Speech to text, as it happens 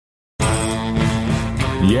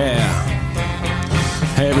Yeah.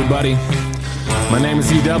 Hey, everybody. My name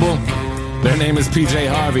is E-Double. Their name is PJ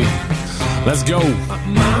Harvey. Let's go.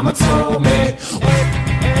 Mama told me.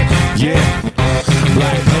 Yeah.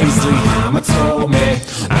 Black paisley. Mama told me.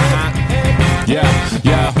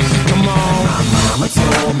 Yeah. Come on. My mama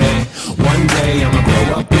told me. One day I'ma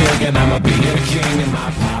grow up big and I'ma be a king. And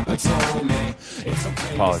my papa told me. It's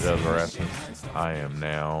okay. Apologize for asking. I am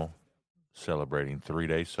now celebrating 3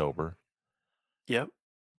 days sober. Yep.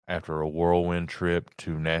 After a whirlwind trip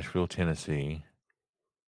to Nashville, Tennessee.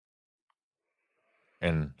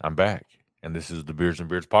 And I'm back. And this is the Beers and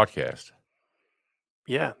Beards podcast.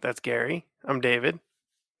 Yeah, that's Gary. I'm David.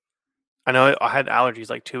 I know I had allergies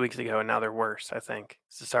like 2 weeks ago, and now they're worse, I think.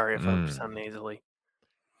 So sorry if I sound nasally.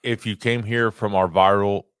 If you came here from our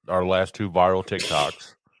last two viral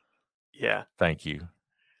TikToks, yeah, thank you.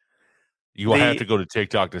 You will have to go to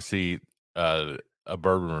TikTok to see a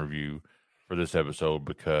bourbon review for this episode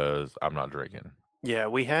because I'm not drinking. Yeah,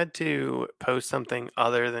 we had to post something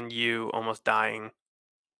other than you almost dying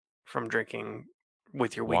from drinking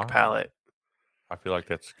with your weak palate. I feel like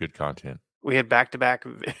that's good content. We had back-to-back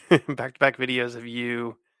videos of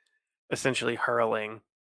you essentially hurling.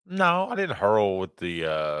 No, I didn't hurl with the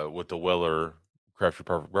Weller Craft Your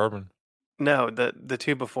Perfect Bourbon. No, the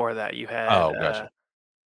two before that you had. Oh, gotcha.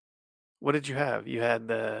 What did you have? You had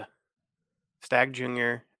the Stag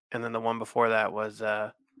Junior, and then the one before that was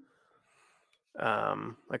like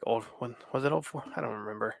old. When was it? Old for? I don't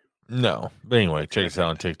remember. No, but anyway, check us out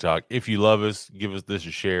on TikTok. If you love us, give us this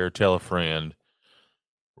a share, tell a friend,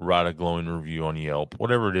 write a glowing review on Yelp,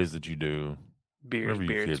 whatever it is that you do. Whatever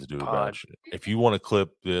you kids do about it. If you want to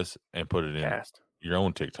clip this and put it in your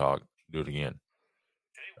own TikTok, do it again.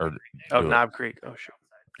 Knob Creek. Oh, sure.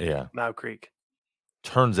 Yeah. Knob Creek.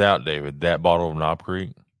 Turns out, David, that bottle of Knob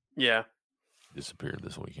Creek disappeared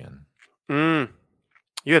this weekend.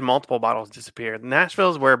 You had multiple bottles disappear.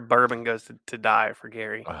 Nashville's where bourbon goes to die for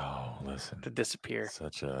Gary. Oh, listen. To disappear.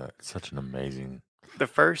 Such an amazing. The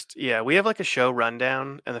first, we have like a show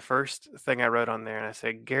rundown, and the first thing I wrote on there, and I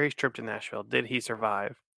said, Gary's trip to Nashville, did he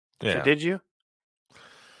survive? Yeah. So did you?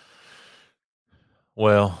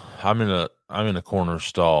 Well, I'm in a corner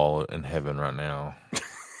stall in heaven right now.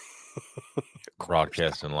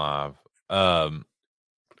 Broadcasting live.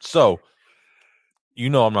 So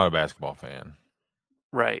I'm not a basketball fan.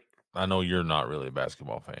 Right. I know you're not really a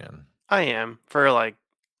basketball fan. I am. For like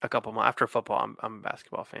a couple months after football, I'm a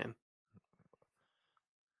basketball fan.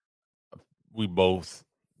 We both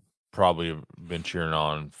probably have been cheering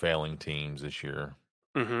on failing teams this year.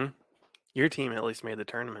 Mm-hmm. Your team at least made the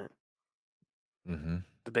tournament. Mm-hmm.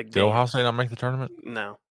 The big. Did Ohio State not make the tournament?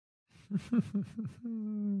 No.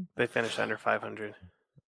 They finished under 500.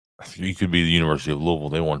 You could be the University of Louisville.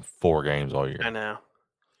 They won 4 games all year. I know.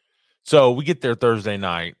 So we get there Thursday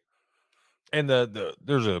night, and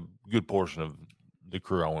there's a good portion of the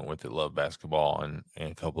crew I went with that love basketball, and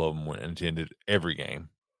a couple of them went and attended every game.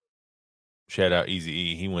 Shout out Easy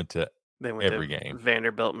E. He went to every game.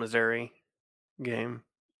 Vanderbilt, Missouri game.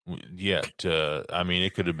 Yeah.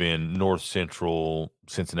 It could have been North Central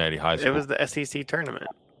Cincinnati High School. It was the SEC tournament.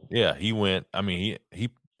 Yeah, he went. I mean, he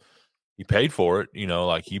paid for it.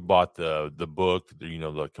 Like he bought the book,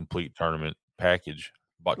 the complete tournament package.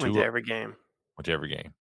 Bought went to every game. Went to every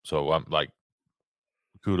game. So I'm like,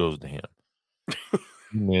 kudos to him.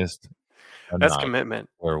 He missed. That's commitment.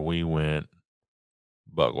 Where we went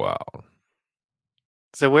buck wild.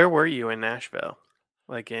 So where were you in Nashville?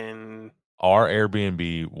 Like in our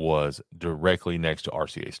Airbnb was directly next to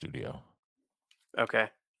RCA Studio. Okay.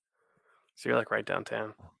 So you're like right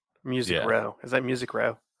downtown. Music Row. Is that Music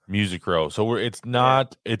Row? Music Row. So it's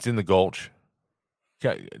not. It's in the Gulch.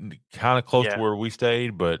 Kind of close to where we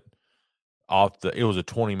stayed, but it was a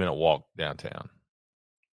 20-minute walk downtown.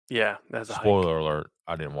 Yeah, that's a spoiler alert.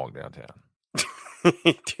 I didn't walk downtown.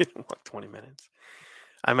 You didn't walk 20 minutes.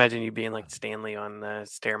 I imagine you being like Stanley on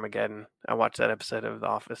Stairmageddon. I watched that episode of The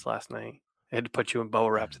Office last night. They had to put you in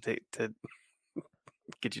boa wrap to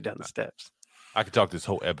get you down the steps. I could talk this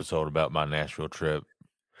whole episode about my Nashville trip.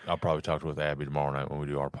 I'll probably talk with Abby tomorrow night when we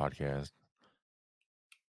do our podcast.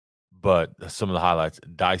 But some of the highlights: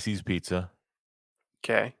 Dicey's Pizza.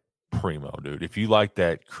 Okay. Primo, dude. If you like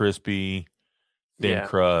that crispy, thin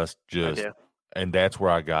crust, and that's where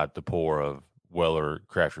I got the pour of Weller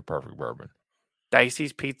Craft Your Perfect Bourbon.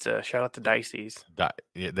 Dicey's Pizza. Shout out to Dicey's.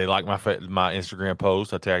 They like my Instagram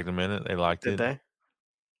post. I tagged them in it. They liked it. Did they?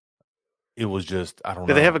 It was just, I don't know.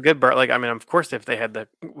 Did they have a good bourbon? Like, I mean, of course, if they had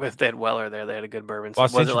Weller there, they had a good bourbon. Well,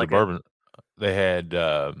 was it like the bourbon? They had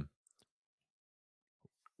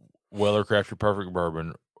Weller Craft Your Perfect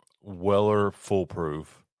Bourbon, Weller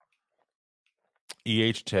Foolproof,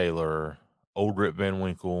 E.H. Taylor, Old Rip Van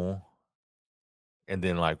Winkle, and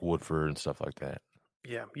then like Woodford and stuff like that.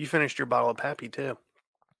 Yeah, you finished your bottle of Pappy too.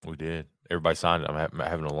 We did. Everybody signed it. I'm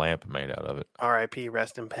having a lamp made out of it. R.I.P.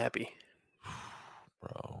 Rest in Pappy.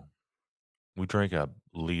 Bro, we drank a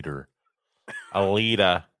liter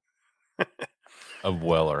of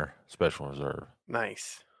Weller Special Reserve.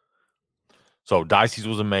 Nice. So Dicey's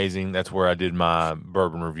was amazing. That's where I did my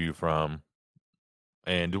bourbon review from.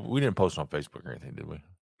 And we didn't post it on Facebook or anything, did we?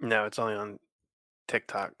 No, it's only on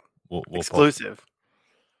TikTok. We'll exclusive.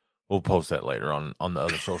 We'll post that later on the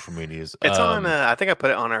other social medias. It's on. I think I put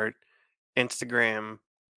it on our Instagram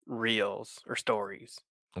reels or stories.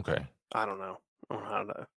 Okay. I don't know. How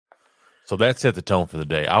to. So that set the tone for the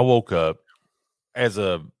day. I woke up as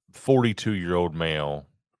a 42-year-old male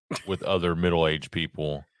with other middle-aged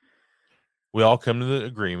people. We all come to the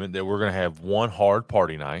agreement that we're going to have one hard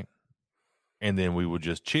party night, and then we would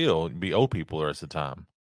just chill and be old people the rest of the time.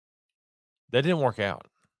 That didn't work out.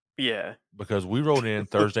 Yeah. Because we rolled in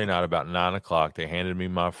Thursday night about 9 o'clock. They handed me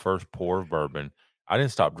my first pour of bourbon. I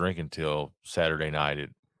didn't stop drinking till Saturday night at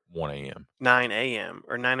 1 a.m. 9 a.m.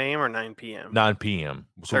 or 9 a.m. or 9 p.m.? 9 p.m.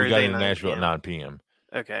 So Thursday, we got into 9 Nashville p.m. at 9 p.m.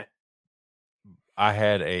 Okay. I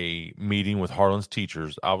had a meeting with Harlan's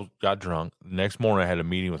teachers. Got drunk. The next morning, I had a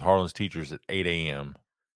meeting with Harlan's teachers at 8 a.m.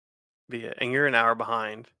 Yeah, and you're an hour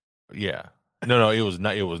behind. Yeah. No, it was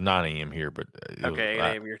 9 a.m. here, but okay, 8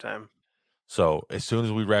 a.m. your time. So as soon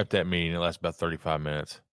as we wrapped that meeting, it lasted about 35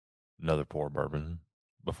 minutes. Another pour of bourbon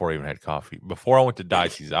before I even had coffee. Before I went to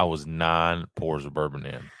Dicey's, I was 9 pours of bourbon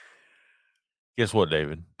in. Guess what,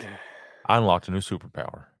 David? I unlocked a new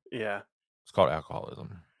superpower. Yeah. It's called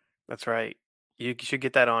alcoholism. That's right. You should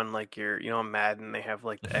get that on like your, on Madden, they have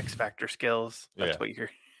like the X Factor skills. That's what you're.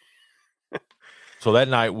 So that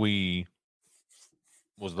night was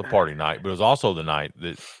the party night, but it was also the night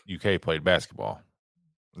that UK played basketball.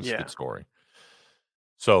 It's a good story.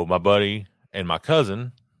 So my buddy and my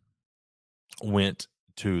cousin went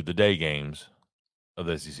to the day games of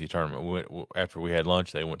the SEC tournament. After we had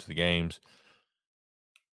lunch, they went to the games.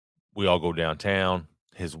 We all go downtown.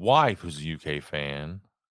 His wife, who's a UK fan,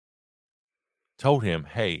 told him,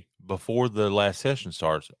 hey, before the last session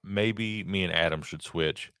starts, maybe me and Adam should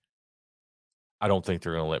switch. I don't think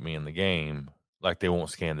they're going to let me in the game. Like, they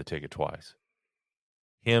won't scan the ticket twice.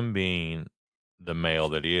 Him being the male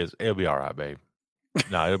that he is, it'll be all right, babe.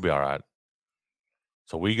 No, it'll be all right.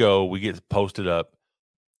 So we get posted up.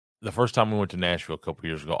 The first time we went to Nashville a couple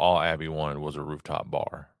years ago, all Abby wanted was a rooftop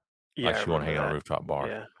bar. Yeah, like she wanted to hang on a rooftop bar.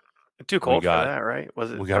 Yeah. Too cold for that, right?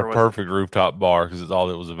 Was it? We got a perfect rooftop bar because it's all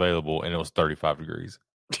that was available, and it was 35 degrees.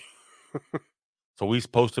 So we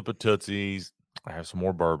post up at Tootsie's. I have some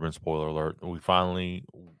more bourbon, spoiler alert. We finally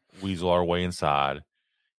weasel our way inside,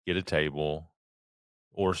 get a table,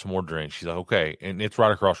 order some more drinks. She's like, okay. And it's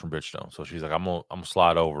right across from Bridgestone. So she's like, I'm gonna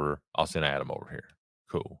slide over. I'll send Adam over here.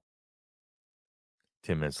 Cool.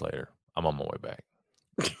 10 minutes later, I'm on my way back.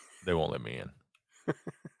 They won't let me in.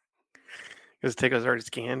 Because the ticket was already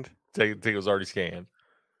scanned? Ticket was already scanned.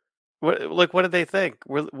 What did they think?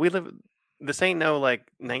 We live, this ain't no like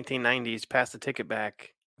 1990s, pass the ticket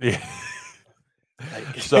back. Yeah.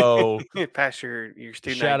 Like, so pass your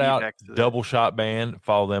student shout ID out back to Double Shot Band.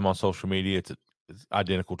 Follow them on social media. It's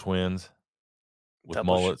identical twins with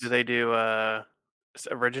mullets. Do they do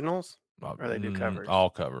originals? Or they do covers?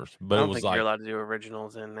 All covers. But I don't it was think like you're allowed to do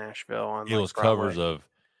originals in Nashville. It was Broadway. covers of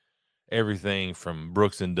everything from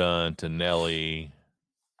Brooks and Dunn to Nelly,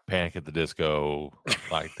 Panic at the Disco.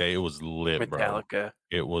 It was lit, Metallica. bro.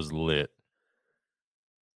 It was lit.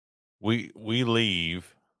 We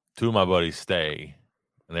leave. 2 of my buddies stay,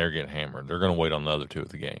 and they're getting hammered. They're going to wait on the other 2 at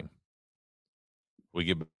the game. We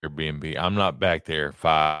get back to Airbnb. I'm not back there.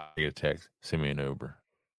 5, I get a text. Send me an Uber.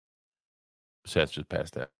 Seth just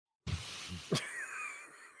passed out.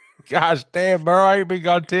 Gosh damn, bro. I ain't been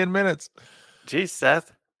gone 10 minutes. Jeez,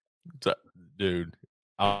 Seth. Dude,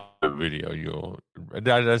 I'll have a video. Did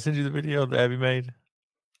I send you the video that Abby made?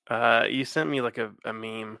 You sent me like a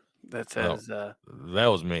meme that says that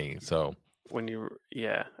was me. So when you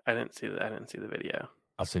I didn't see the video.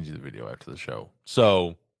 I'll send you the video after the show.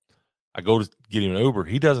 So I go to get him an Uber.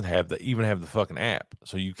 He doesn't even have the fucking app.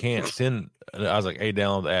 So you can't send. I was like, hey,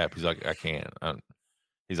 download the app. He's like, I can't.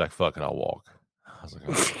 He's like, fuck it, I'll walk. I was like,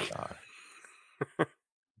 oh my God.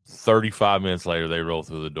 35 minutes later, they roll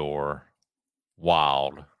through the door.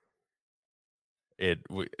 Wild.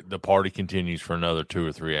 The party continues for another 2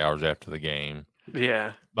 or 3 hours after the game.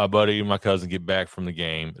 Yeah. My buddy and my cousin get back from the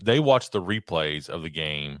game. They watch the replays of the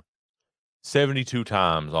game 72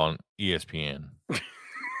 times on ESPN.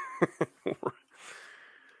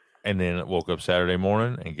 And then woke up Saturday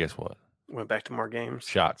morning, and guess what? Went back to more games.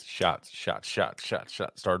 Shots.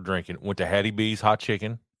 Started drinking. Went to Hattie B's hot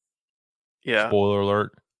chicken. Yeah. Spoiler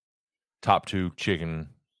alert. Top 2 chicken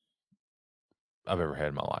I've ever had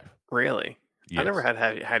in my life. Really? Yes. I never had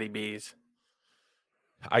Hattie B's.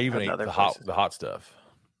 I even ate the hot stuff.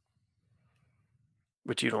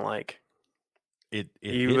 Which you don't like. It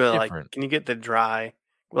you really different. Like, can you get the dry?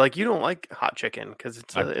 Like, you don't like hot chicken because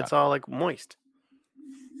it's all like moist.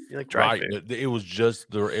 You like dry food. It was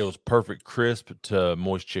just it was perfect crisp to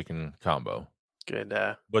moist chicken combo. Good.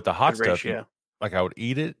 But the hot stuff, like I would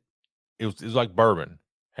eat it. It was like bourbon.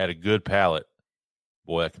 Had a good palate.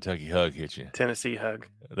 Boy, that Kentucky hug hit you. Tennessee hug.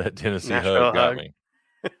 That Tennessee Nashville hug got me.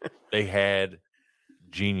 They had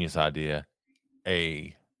genius idea.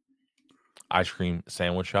 A ice cream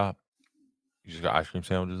sandwich shop. You just got ice cream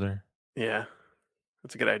sandwiches there? Yeah.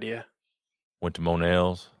 That's a good idea. Went to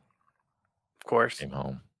Monell's. Of course. Came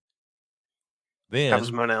home. Then how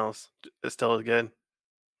was Monell's? It still is good? It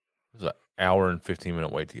was an hour and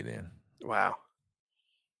 15-minute wait to get in. Wow.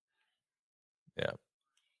 Yeah.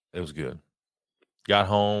 It was good. Got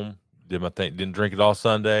home, did my thing, didn't drink it all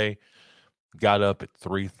Sunday. Got up at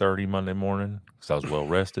 3:30 Monday morning because I was well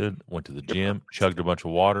rested. Went to the gym, chugged a bunch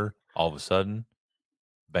of water. All of a sudden,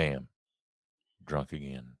 bam, drunk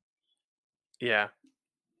again. Yeah.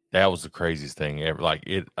 That was the craziest thing ever. Like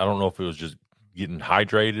I don't know if it was just getting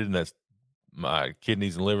hydrated and that's my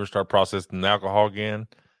kidneys and liver start processing the alcohol again.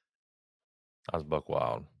 I was buck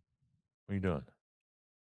wild. What are you doing?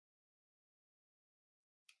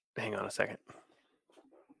 Hang on a second.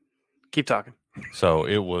 Keep talking. So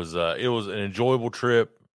it was an enjoyable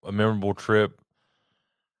trip, a memorable trip.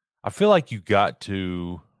 I feel like you got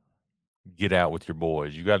to get out with your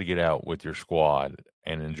boys. You got to get out with your squad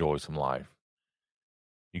and enjoy some life.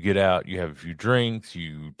 You get out, you have a few drinks,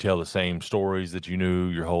 you tell the same stories that you knew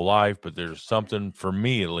your whole life, but there's something, for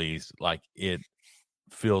me at least, like it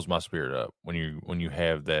fills my spirit up when you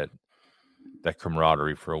have that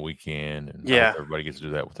camaraderie for a weekend, and I hope everybody gets to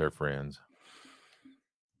do that with their friends.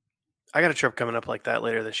 I got a trip coming up like that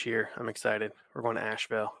later this year. I'm excited. We're going to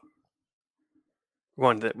Asheville.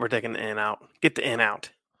 We're taking the in out. Get the in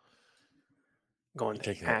out. Going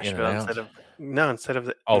to Asheville instead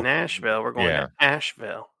of Nashville. We're going to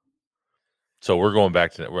Asheville. So we're going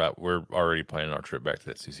back to that. We're already planning our trip back to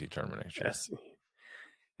that CC tournament next year. Yes,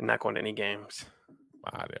 and not going to any games.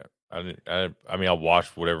 I mean, I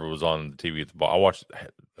watched whatever was on the TV at the bar. I watched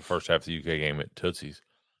the first half of the UK game at Tootsie's.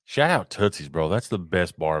 Shout out Tootsie's, bro. That's the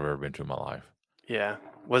best bar I've ever been to in my life. Yeah.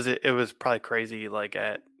 Was it? It was probably crazy, like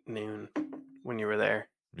at noon when you were there.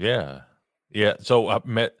 Yeah. So I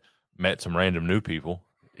met some random new people,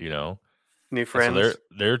 new friends. So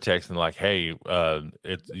they're texting like, "Hey,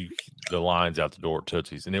 the line's out the door at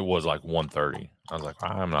Tootsie's," and it was like 1:30. I was like,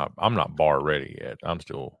 "I'm not bar ready yet. I'm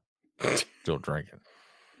still drinking."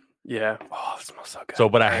 Yeah. Oh, it smells so good. So,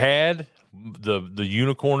 but I had the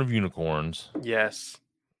unicorn of unicorns. Yes.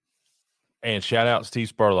 And shout out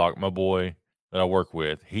Steve Spurlock, my boy that I work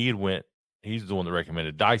with. He's the one that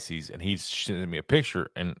recommended Dicey's, and he sent me a picture,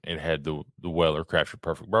 and it had the Weller Crafted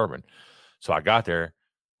Perfect Bourbon. So I got there.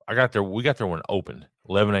 We got there when it opened,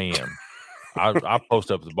 11 a.m. I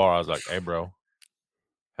posted up at the bar. I was like, "Hey, bro,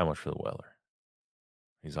 how much for the Weller?"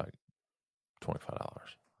 He's like, $25. I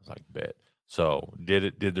was like, "Bet." So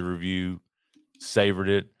did the review, savored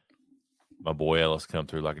it. My boy Ellis come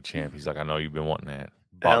through like a champ. He's like, "I know you've been wanting that."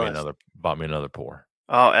 Bought me another pour.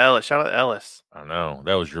 Oh, Ellis! Shout out Ellis. I know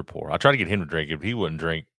that was your pour. I tried to get him to drink it, but he wouldn't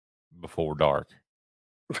drink before dark.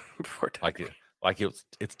 Before dark.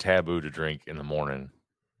 It's taboo to drink in the morning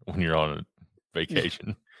when you're on a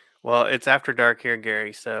vacation. Well, it's after dark here,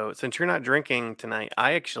 Gary. So since you're not drinking tonight,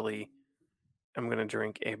 I actually am going to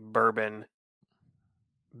drink a bourbon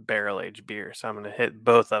barrel-aged beer. So I'm going to hit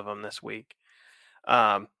both of them this week.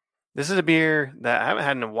 This is a beer that I haven't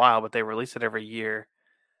had in a while, but they release it every year.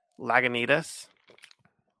 Lagunitas,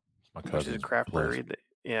 which is a craft brewery.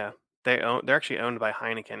 They're actually owned by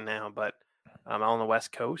Heineken now, but on the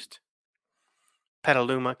West Coast.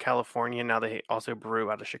 Petaluma, California. Now they also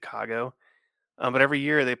brew out of Chicago. But every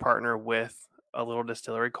year they partner with a little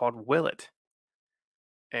distillery called Willett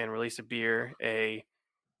and release a beer, a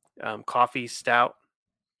coffee stout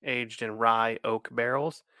aged in rye oak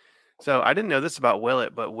barrels. So I didn't know this about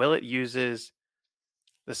Willett, but Willett uses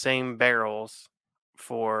the same barrels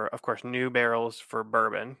for, of course, new barrels for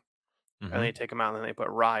bourbon. Mm-hmm. And they take them out and then they put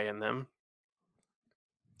rye in them.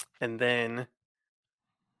 And then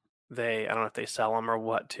I don't know if they sell them or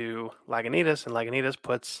what, to Lagunitas, and Lagunitas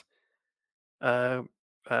puts a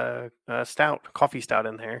coffee stout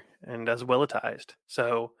in there and does Willettized.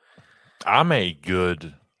 So I'm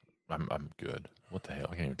good. what the hell?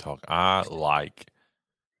 I can't even talk. I like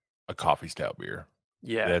a coffee stout beer.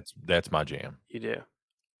 Yeah. That's my jam. You do.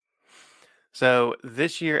 So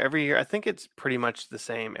this year, every year, I think it's pretty much the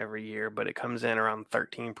same every year, but it comes in around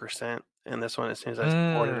 13%. And this one, as soon as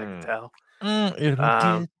I poured it, I could tell.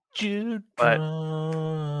 It'll get you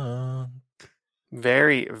drunk.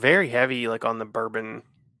 Very, very heavy, like on the bourbon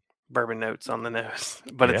notes on the nose.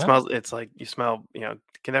 But it smells. It's like you smell. Can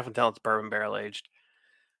definitely tell it's bourbon barrel aged.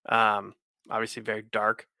 Obviously very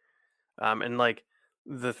dark. And like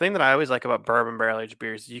the thing that I always like about bourbon barrel aged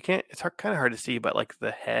beers, it's kind of hard to see, but like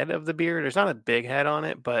the head of the beer, there's not a big head on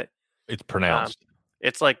it, but it's pronounced.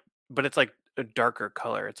 It's like a darker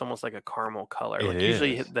color. It's almost like a caramel color.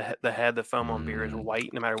 Usually the head, the foam on beer is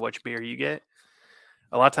white, no matter which beer you get.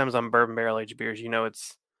 A lot of times on bourbon barrel aged beers,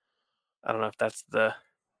 it's, I don't know if that's the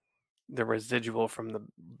residual from the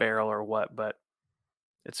barrel or what, but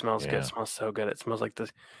it smells good. It smells so good. It smells like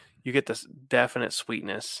this. You get this definite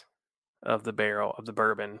sweetness of the barrel of the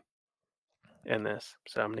bourbon in this.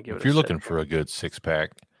 So I'm gonna give it. If you're looking for a good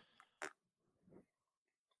 6-pack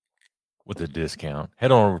with a discount,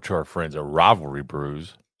 head on over to our friends at Rivalry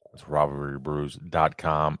Brews. That's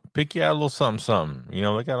rivalrybrews.com. Pick you out a little something. They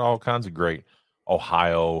got all kinds of great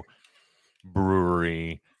Ohio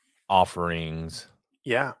brewery offerings.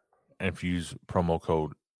 Yeah. And if you use promo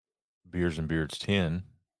code Beers and Beards 10,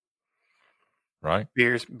 right?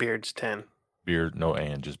 Beards 10.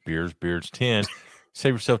 Just Beards 10.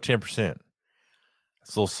 Save yourself 10%.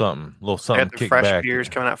 It's a little something. Got the fresh beers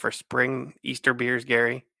coming out for spring Easter beers,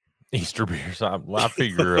 Gary. Easter beers. I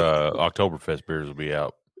figure Oktoberfest beers will be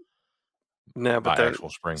out. No, but the actual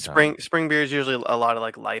spring beers, usually a lot of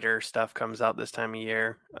like lighter stuff comes out this time of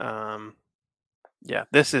year. Yeah,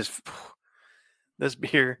 this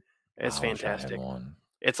beer is fantastic.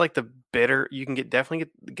 It's like the bitter. You can definitely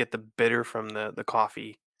get the bitter from the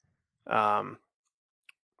coffee. Yeah,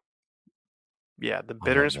 the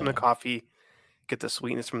bitterness from the coffee. Get the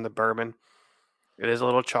sweetness from the bourbon. It is a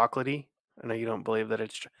little chocolatey. I know you don't believe that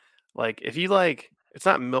it's like, if you like, it's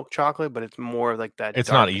not milk chocolate, but it's more like that.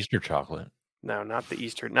 It's not Easter chocolate. No, not the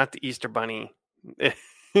Easter bunny.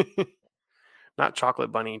 Not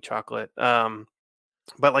chocolate bunny chocolate. But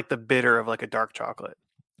like the bitter of like a dark chocolate.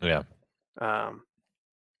 Yeah.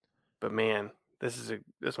 But man, this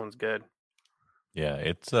one's good. Yeah,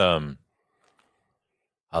 it's there's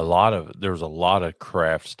a lot of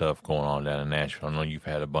craft stuff going on down in Nashville. I know you've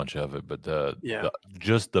had a bunch of it, but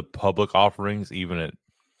just the public offerings, even at,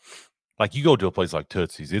 like, you go to a place like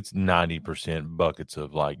Tootsie's, it's 90% buckets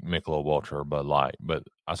of like Michelob Ultra or Bud Light. But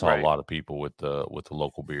I saw a lot of people with the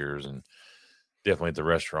local beers, and definitely at the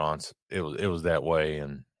restaurants, it was that way.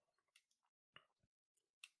 And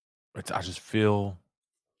I just feel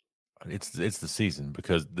it's the season,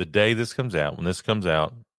 because the day this comes out, when this comes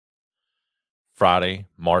out, Friday,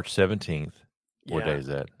 March 17th. What day is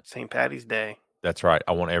that? St. Patty's Day. That's right.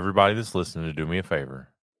 I want everybody that's listening to do me a favor.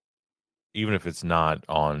 Even if it's not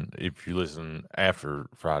on, if you listen after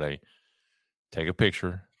Friday, take a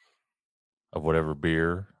picture of whatever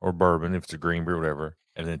beer or bourbon, if it's a green beer, whatever,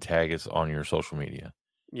 and then tag us on your social media.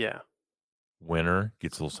 Yeah. Winner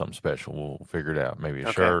gets a little something special. We'll figure it out. Maybe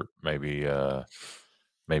a shirt, maybe a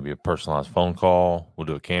personalized phone call. We'll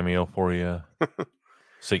do a cameo for you.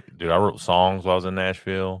 See, dude, I wrote songs while I was in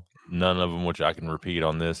Nashville. None of them which I can repeat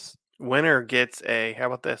on this. Winner gets how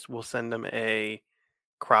about this? We'll send them a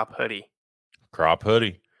crop hoodie. Crop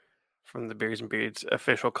hoodie from the Beers and Beards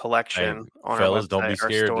official collection on fellas, our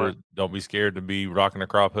website. Don't be scared to be rocking a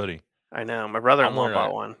crop hoodie. I know. My brother-in-law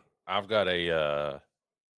bought one. I've got a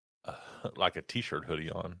like a t-shirt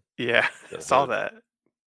hoodie on. Yeah, I saw that.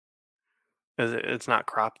 It's not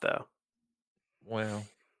cropped though. Well,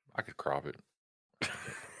 I could crop it.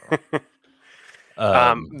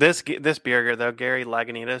 This beer though, Gary,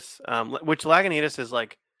 Lagunitas, which Lagunitas is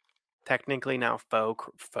like technically now faux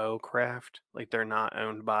craft. Like they're not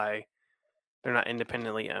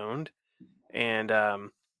independently owned, and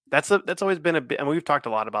that's always been a bit. And we've talked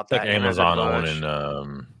a lot about that. Like Amazon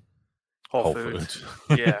and Whole Foods.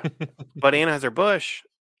 Yeah, but Anheuser-Busch,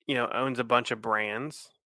 owns a bunch of brands,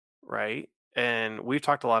 right? And we've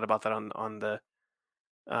talked a lot about that on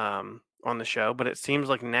the show. But it seems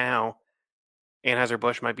like now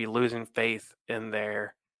Anheuser-Busch might be losing faith in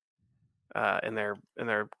their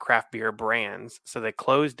craft beer brands. So they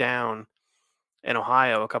closed down in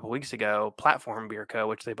Ohio a couple weeks ago, Platform Beer Co.,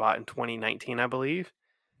 which they bought in 2019, I believe.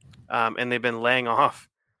 And they've been laying off.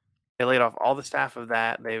 They laid off all the staff of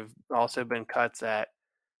that. They've also been cuts at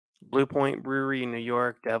Blue Point Brewery in New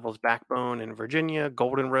York, Devil's Backbone in Virginia,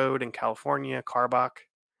 Golden Road in California, Carbach.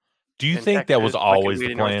 Do you think Texas, that was always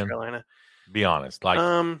the plan? Be honest. Like,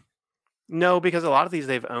 No, because a lot of these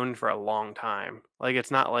they've owned for a long time. Like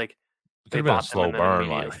it's not like It could they have been a bought them slow and then burn,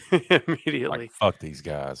 like immediately. fuck these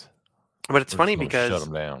guys. But it's We're funny just gonna shut because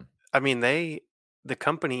them down. I mean the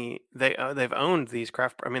company they've owned these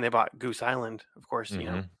craft. I mean they bought Goose Island, of course,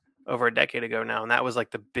 over a decade ago now, and that was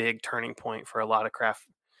like the big turning point for a lot of craft.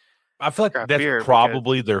 I feel like that's beer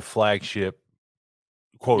probably their flagship,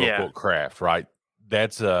 quote Yeah. unquote, craft, right?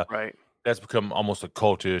 That's right. That's become almost a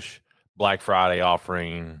cultish Black Friday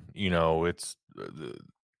offering. It's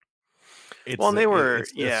Well, and they were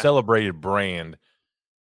it's a celebrated brand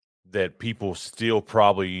that people still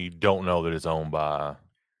probably don't know that it's owned by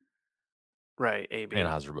right, AB.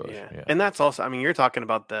 Anheuser-Busch. Yeah. And that's also, I mean, you're talking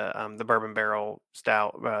about the Bourbon Barrel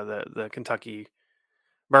Stout, the Kentucky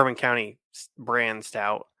Bourbon County brand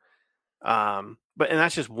stout. And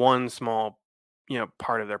that's just one small,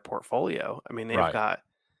 part of their portfolio. I mean, they've got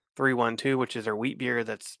 312, which is their wheat beer.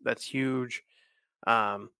 That's huge.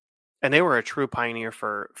 And they were a true pioneer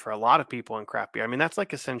for a lot of people in craft beer. I mean, that's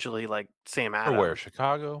like essentially like Sam Adams. Where?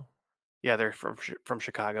 Chicago? Yeah, they're from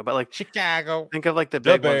Chicago, but like Chicago. Think of like the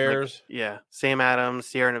big Bears. ones, like, Sam Adams,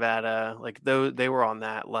 Sierra Nevada, like those they were on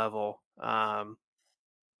that level.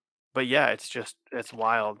 But yeah, it's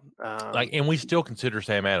wild. And we still consider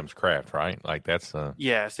Sam Adams craft, right? Like that's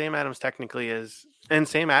Sam Adams technically is, and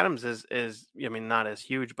Sam Adams is I mean not as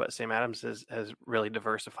huge, but Sam Adams has really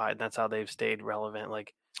diversified. And that's how they've stayed relevant.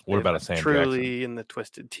 Like what about a Sam Truly Jackson? and the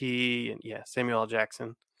Twisted Tea, and Samuel L.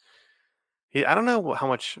 Jackson. I don't know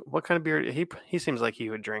what kind of beer he seems like he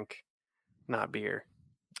would drink, not beer.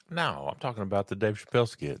 No, I'm talking about the Dave Chappelle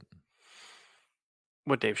skit.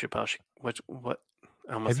 What Dave Chappelle? What?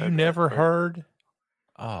 Have you never heard?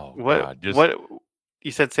 Oh, what? God, what?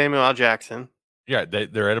 You said Samuel L. Jackson. Yeah,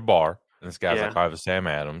 they're at a bar, and this guy's like, I have a Sam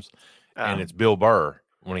Adams, and it's Bill Burr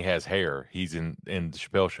when he has hair. He's in the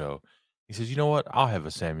Chappelle show. He says, "You know what? I'll have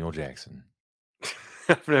a Samuel Jackson."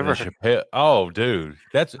 I've never. Chappelle, oh, dude,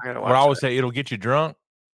 that's what I always say. It'll get you drunk.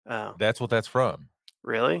 Oh, that's what that's from.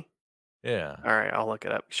 Really? Yeah. All right, I'll look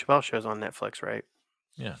it up. Chappelle show's on Netflix, right?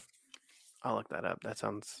 Yeah. I'll look that up. That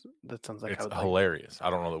sounds like it's hilarious. I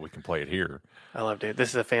don't know that we can play it here. I love it. This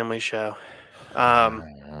is a family show. I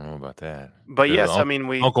don't know about that. But yes, I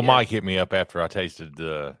mean Uncle Mike hit me up after I tasted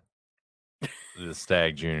the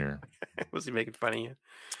Stag Junior. Was he making fun of you?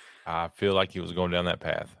 I feel like he was going down that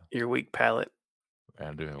path. Your weak palate.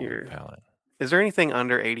 I do have a weak palate. Is there anything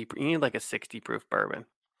under 80? You need like a 60 proof bourbon.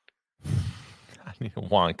 I need a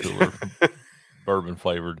wine cooler, bourbon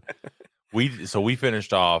flavored. We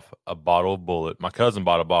finished off a bottle of Bullet. My cousin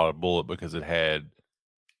bought a bottle of Bullet because it had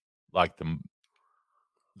like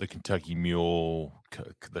the Kentucky Mule,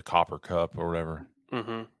 the copper cup or whatever.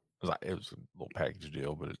 Mm-hmm. It was a little package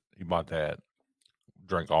deal, but he bought that.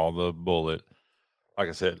 Drank all the Bullet. Like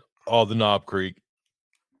I said, all the Knob Creek.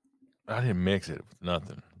 I didn't mix it with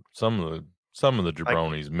nothing. Some of the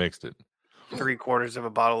jabronis mixed it. 3/4 of a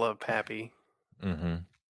bottle of Pappy. Mm-hmm.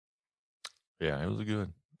 Yeah, it was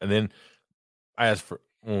good. And then I asked for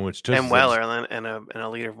which and Weller and a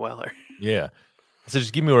liter of Weller. Yeah, I said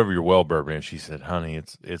just give me whatever your well bourbon. And she said, "Honey,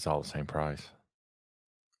 it's all the same price."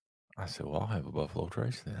 I said, "Well, I'll have a Buffalo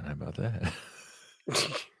Trace then. How about that?"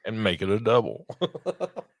 And make it a double.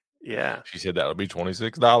 Yeah. She said that would be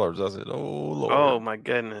 $26. I said, "Oh Lord." Oh my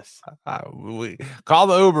goodness. Call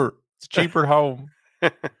the Uber. It's cheaper at home.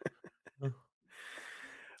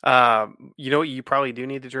 You know what you probably do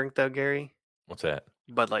need to drink though, Gary? What's that?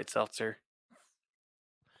 Bud Light Seltzer.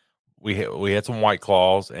 We had some White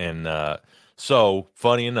Claws, and so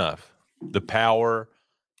funny enough, the power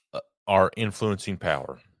are influencing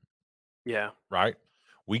power. Yeah. Right?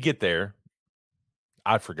 We get there.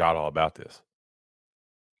 I forgot all about this.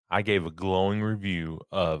 I gave a glowing review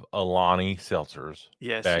of Alani seltzers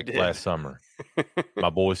back last summer. My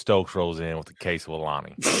boy Stokes rolls in with a case of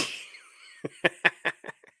Alani.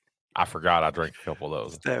 I forgot I drank a couple of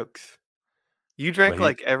those. Stokes. You drank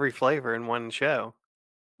like every flavor in one show,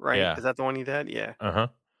 right? Yeah. Is that the one you did? Yeah. Uh-huh.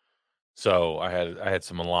 So I had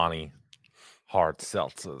some Alani hard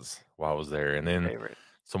seltzers while I was there, and then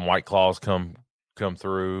some White Claws come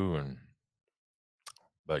through,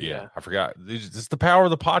 but yeah, I forgot. It's the power of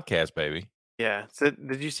the podcast, baby. Yeah. So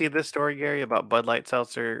did you see this story, Gary, about Bud Light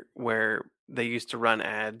Seltzer where they used to run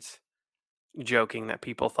ads joking that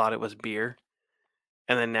people thought it was beer?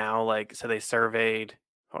 And then now, so they surveyed,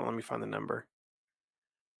 hold on, let me find the number.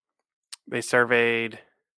 They surveyed,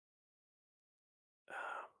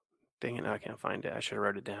 dang it, no, I can't find it. I should have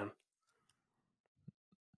wrote it down.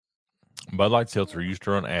 Bud Light Seltzer used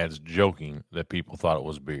to run ads joking that people thought it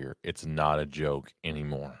was beer. It's not a joke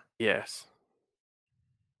anymore. Yes.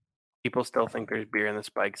 People still think there's beer in the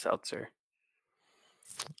Spike Seltzer.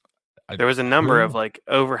 There was a number of like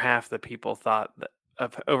over half the people thought that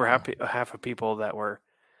over half of people that were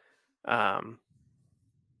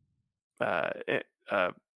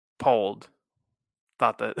polled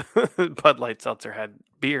thought that Bud Light Seltzer had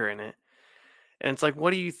beer in it. And it's like,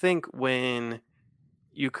 what do you think when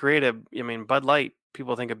you create Bud Light,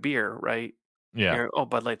 people think of beer, right? Yeah.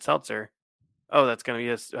 Bud Light Seltzer. Oh, that's going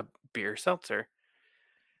to be a beer seltzer.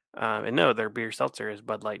 And no, their beer seltzer is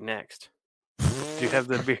Bud Light Next. Do you have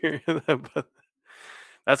the beer?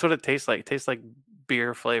 That's what it tastes like. It tastes like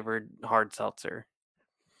beer flavored hard seltzer.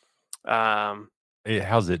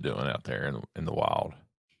 How's it doing out there in the wild?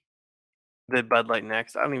 The Bud Light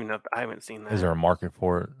Next. I don't even know if I haven't seen that. Is there a market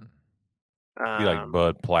for it? Be like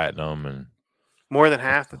Bud Platinum and. More than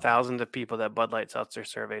half the thousands of people that Bud Light Seltzer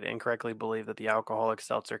surveyed incorrectly believe that the alcoholic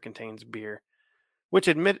seltzer contains beer, which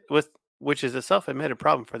is a self-admitted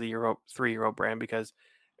problem for the 3-year-old brand because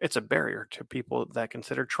it's a barrier to people that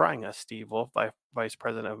consider trying us. Steve Wolf, Vice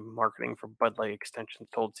President of Marketing for Bud Light Extensions,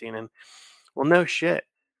 told CNN, "Well, no shit.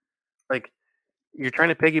 Like, you're trying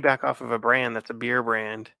to piggyback off of a brand that's a beer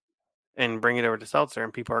brand and bring it over to seltzer,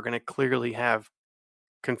 and people are going to clearly have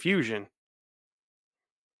confusion,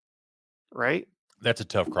 right?" That's a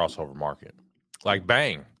tough crossover market. Like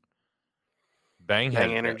Bang has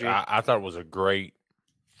Energy. I thought it was a great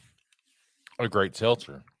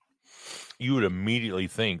seltzer. You would immediately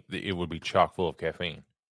think that it would be chock full of caffeine.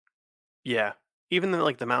 Yeah, even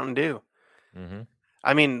the Mountain Dew. Mm-hmm.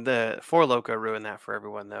 I mean, the Four Loko ruined that for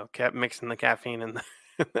everyone, though. Kept mixing the caffeine and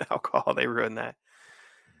the alcohol. They ruined that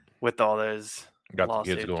with all those Got lawsuits.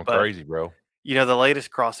 The kids going crazy, bro. The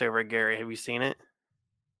latest crossover, Gary, have you seen it?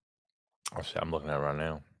 I'm looking at it right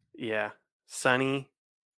now. Yeah. Sunny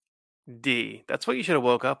D. That's what you should have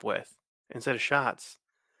woke up with instead of shots.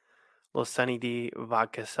 Little Sunny D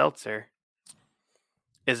vodka seltzer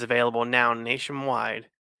is available now nationwide.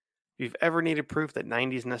 If you've ever needed proof that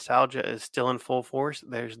 90s nostalgia is still in full force,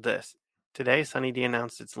 there's this. Today, Sunny D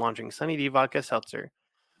announced it's launching Sunny D vodka seltzer.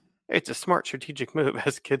 It's a smart strategic move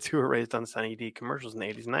as kids who were raised on Sunny D commercials in the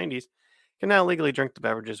 80s and 90s can now legally drink the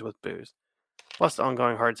beverages with booze. Plus, the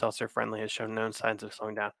ongoing hard seltzer friendly has shown no signs of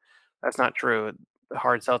slowing down. That's not true. The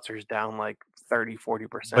hard seltzer is down like 30, 40%.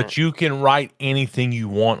 But you can write anything you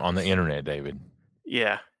want on the internet, David.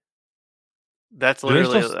 Yeah. That's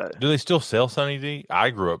literally. Do they still sell Sunny D? I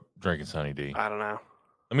grew up drinking Sunny D. I don't know.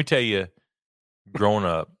 Let me tell you, growing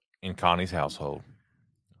up in Connie's household,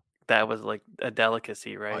 that was like a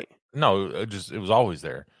delicacy, right? No, it was always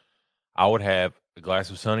there. I would have a glass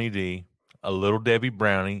of Sunny D, a little Debbie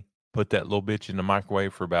brownie, put that little bitch in the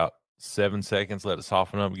microwave for about 7 seconds, let it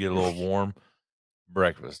soften up, get a little warm.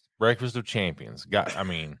 Breakfast of champions. Got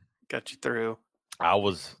you through.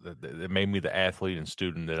 It made me the athlete and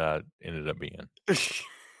student that I ended up being.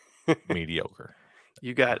 Mediocre.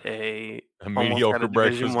 You got a mediocre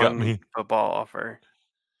breakfast. Got me football offer.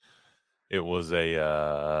 It was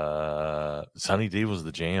a Sunny D was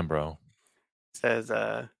the jam, bro. It says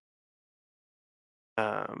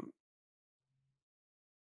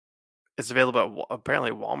it's available at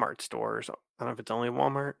apparently Walmart stores. I don't know if it's only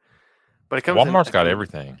Walmart, but it comes. Walmart's got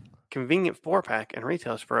everything. Convenient 4-pack and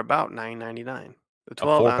retails for about $9.99. The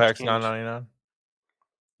 12 4-pack's $9.99.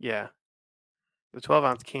 Yeah, the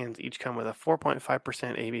 12-ounce cans each come with a 4.5%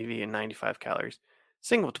 ABV and 95 calories.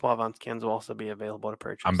 Single 12-ounce cans will also be available to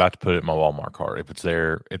purchase. I'm about to put it in my Walmart cart. If it's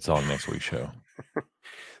there, it's on next week's show.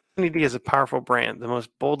 Sunny D is a powerful brand, the most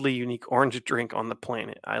boldly unique orange drink on the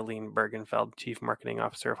planet, Eileen Bergenfeld, Chief Marketing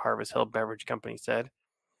Officer of Harvest Hill Beverage Company, said.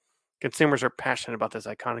 Consumers are passionate about this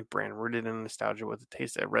iconic brand, rooted in nostalgia with a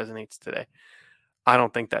taste that resonates today. I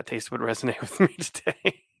don't think that taste would resonate with me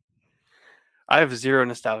today. I have zero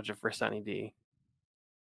nostalgia for Sunny D.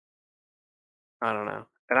 I don't know.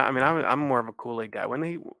 And I'm more of a Kool-Aid guy. When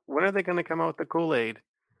are they going to come out with the Kool-Aid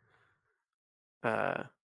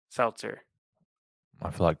seltzer? I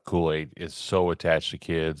feel like Kool-Aid is so attached to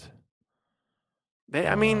kids.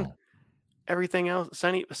 Everything else,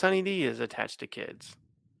 Sunny D is attached to kids.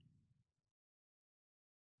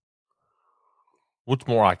 What's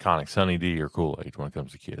more iconic, Sunny D or Kool-Aid when it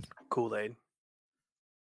comes to kids? Kool-Aid.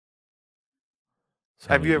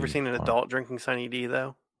 Have you ever seen an adult drinking Sunny D,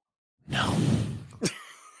 though? No.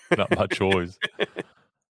 Not my choice. It's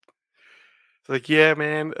like, yeah,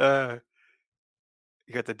 man.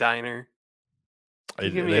 You got the diner.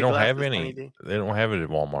 They don't have any. They don't have it at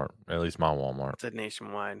Walmart. At least my Walmart. It's at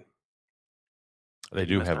Nationwide. They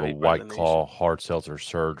do have a White Claw hard seltzer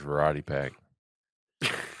surge variety pack.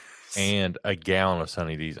 And a gallon of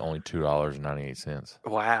Sunny D is only $2.98.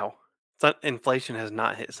 Wow. Inflation has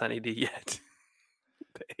not hit Sunny D yet.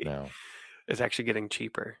 No. It's actually getting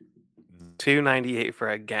cheaper. $2.98 for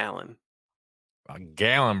a gallon. A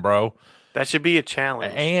gallon, bro. That should be a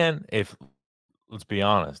challenge. And let's be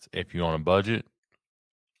honest, if you're on a budget,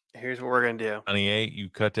 here's what we're gonna do. 98, you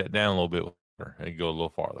cut that down a little bit and go a little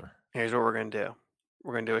farther. Here's what we're gonna do.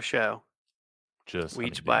 We're gonna do a show. We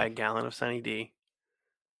each buy a gallon of Sunny D,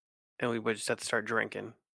 and we would just have to start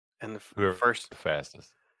drinking. And whoever first, the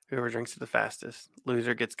fastest, whoever drinks it the fastest,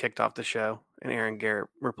 loser gets kicked off the show, and Aaron Garrett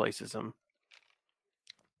replaces him.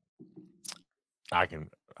 I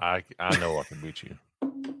know I can beat you.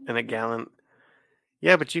 And a gallon.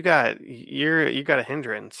 Yeah, but you got a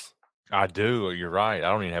hindrance. I do. You're right.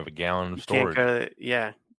 I don't even have a gallon of storage.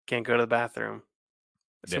 Can't go to the bathroom.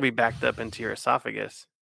 It's gonna be backed up into your esophagus.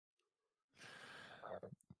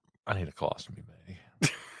 I need a colostomy bag.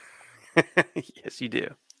 Yes, you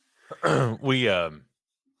do.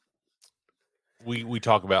 We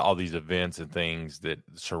talk about all these events and things that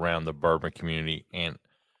surround the bourbon community, and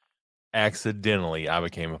accidentally I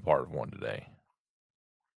became a part of one today.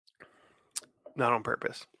 Not on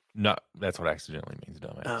purpose. No, that's what accidentally means,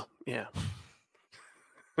 dumbass. Oh, yeah.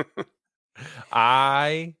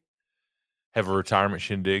 I have a retirement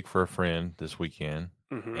shindig for a friend this weekend,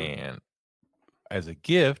 and as a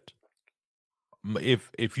gift,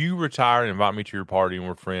 if you retire and invite me to your party and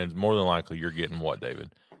we're friends, more than likely you're getting what,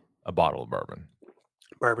 David? A bottle of bourbon.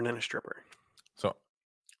 Bourbon and a stripper. So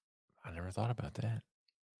I never thought about that.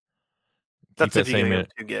 That's if you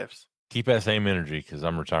get 2 gifts. Keep that same energy because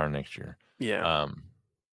I'm retiring next year. Yeah.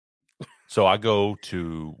 So I go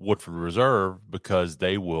to Woodford Reserve because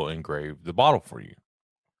they will engrave the bottle for you.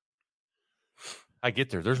 I get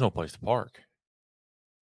there. There's no place to park.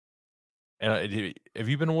 And have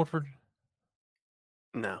you been to Woodford?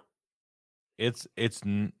 No. It's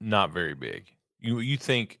not very big. You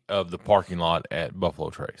think of the parking lot at Buffalo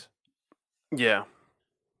Trace. Yeah.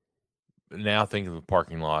 Now think of the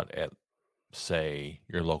parking lot at, say,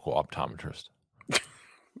 your local optometrist.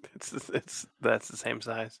 That's the same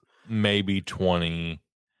size. Maybe 20.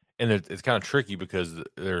 And it's kind of tricky because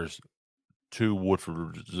there's 2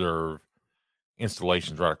 Woodford Reserve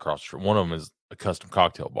installations right across the street. One of them is a custom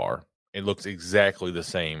cocktail bar. It looks exactly the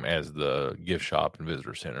same as the gift shop and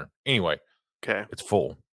visitor center. Anyway, okay, it's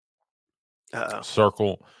full. Uh-oh.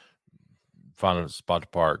 Circle, find a spot to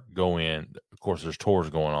park, go in. Of course, there's tours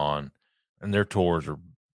going on, and their tours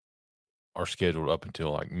are scheduled up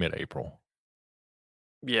until like mid-April.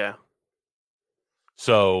 Yeah.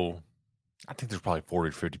 So I think there's probably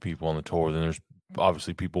 40 to 50 people on the tour. Then there's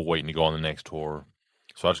obviously people waiting to go on the next tour.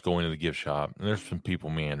 So I just go into the gift shop, and there's some people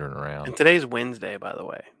meandering around. And today's Wednesday, by the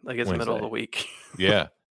way. Like it's the middle of the week. Yeah.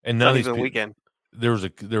 And none of these people, weekend. There was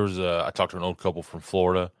I talked to an old couple from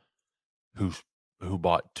Florida who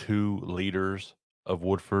bought 2 liters of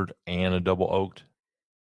Woodford and a double oaked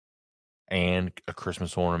and a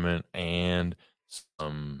Christmas ornament and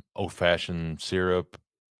some old fashioned syrup.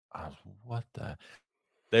 I was, what the?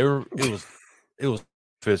 It was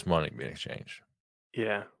fist money being exchanged.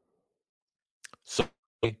 Yeah. So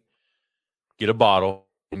get a bottle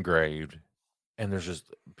engraved, and there's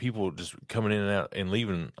just people just coming in and out and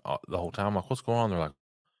leaving the whole time. I'm like, what's going on? They're like,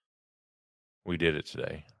 we did it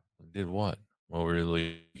today. Did what? Well, we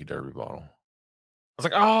really derby bottle. I was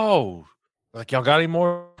like, oh, like y'all got any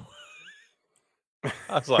more? I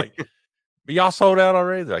was like, but y'all sold out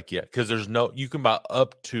already? They're like, yeah, because you can buy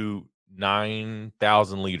up to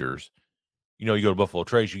 9,000 liters. You go to Buffalo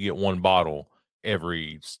Trace, you get 1 bottle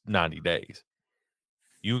every 90 days.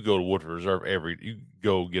 You go to Woodford Reserve you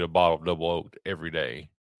go get a bottle of double oaked every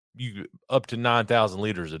day. You up to 9,000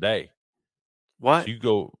 liters a day. What? So you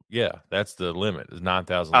go, yeah, that's the limit. Is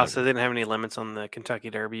 9,000. Oh, so they didn't have any limits on the Kentucky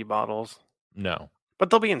Derby bottles? No, but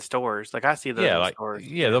they'll be in stores. Like I see those in stores.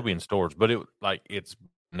 Yeah, they'll be in stores, but it's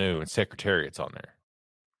new and Secretariat's on there.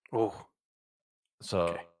 Oh, so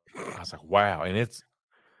okay. I was like, wow, and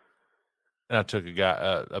I took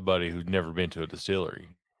a buddy who'd never been to a distillery.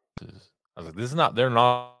 I was like, they're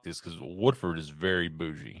not this because Woodford is very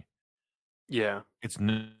bougie. Yeah. It's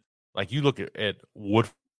like you look at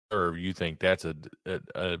Woodford, you think that's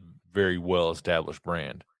a very well established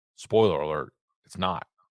brand. Spoiler alert, it's not.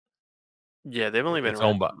 Yeah, they've only been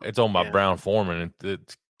it's owned by Brown Forman, and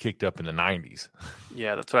it's kicked up in the 90s.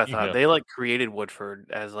 Yeah, that's what I thought. They created Woodford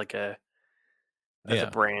as a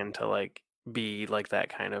brand to be like that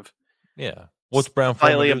kind of. Yeah. What's Brown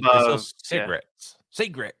Forman? Slightly above cigarettes.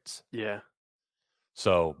 Cigarettes. Yeah.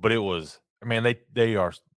 So, but it was, man, they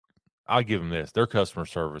are, I'll give them this. Their customer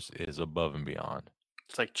service is above and beyond.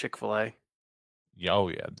 It's like Chick-fil-A. Yeah. Oh,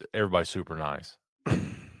 yeah. Everybody's super nice.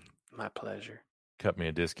 My pleasure. Cut me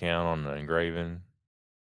a discount on the engraving.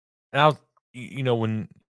 And when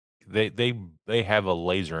they have a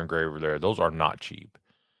laser engraver there, those are not cheap.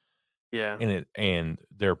 Yeah. And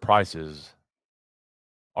their prices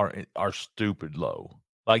are stupid low.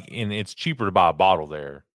 Like, and it's cheaper to buy a bottle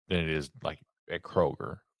there than it is like at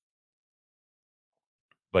Kroger.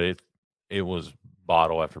 But it was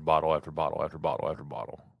bottle after bottle after bottle after bottle after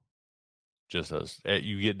bottle. Just as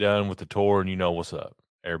you get done with the tour and you know what's up.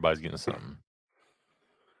 Everybody's getting something.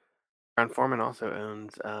 Ron Foreman also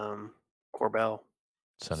owns Corbel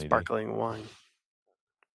Sunny sparkling wine.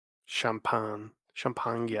 Champagne.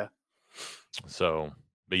 So,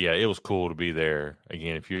 but yeah, it was cool to be there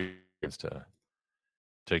again. If you're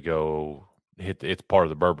to go hit, it's part of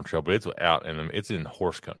the Bourbon Trail, but it's out and it's in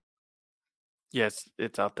horse country. Yes,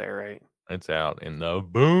 it's out there, right? It's out in the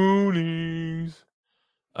boonies.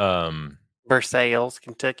 Versailles,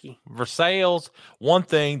 Kentucky. Versailles. One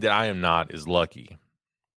thing that I am not is lucky.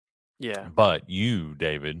 Yeah, but you,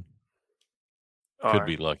 David, could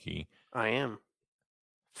be lucky. I am.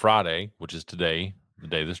 Friday, which is today, the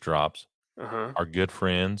day this drops. Our good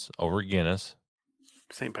friends over at Guinness,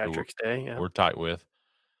 St. Patrick's Day, yeah, we're tight with,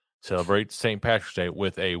 celebrate St. Patrick's Day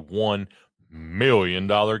with a $1 million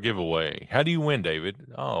giveaway. How do you win, David?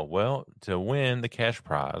 Oh, well, to win the cash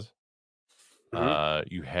prize,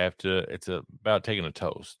 you have to. It's about taking a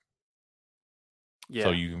toast. Yeah.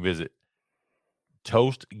 So you can visit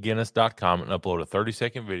toastguinness.com and upload a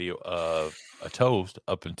 30-second video of a toast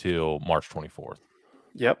up until March 24th.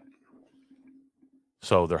 Yep.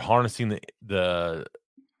 So they're harnessing the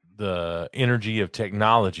energy of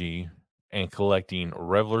technology and collecting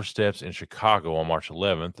Reveler Steps in Chicago on March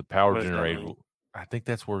 11th. The power generator, I think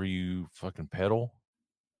that's where you fucking pedal.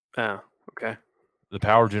 Oh, okay. The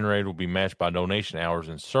power generator will be matched by donation hours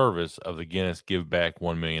in service of the Guinness Give Back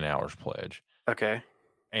 1 million hours pledge. Okay.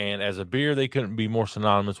 And as a beer, they couldn't be more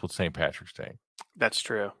synonymous with St. Patrick's Day. That's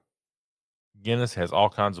true. Guinness has all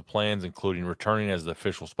kinds of plans, including returning as the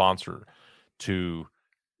official sponsor to,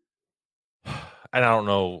 and I don't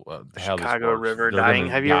know how Chicago this works. River dyeing.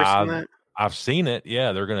 Have you ever seen that? I've seen it.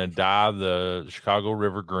 Yeah, they're going to dye the Chicago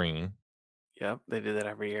River green. Yep, they do that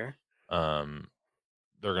every year.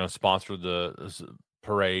 They're going to sponsor the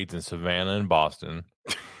parades in Savannah and Boston.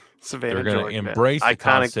 Savannah, they're going to embrace the iconic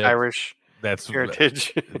concept. Irish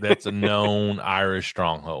heritage. That's a known Irish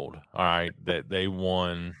stronghold. All right, that they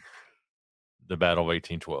won the Battle of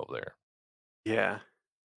 1812 there. Yeah.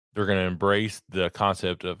 They're going to embrace the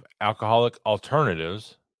concept of alcoholic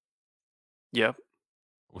alternatives. Yep.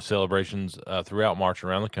 With celebrations throughout March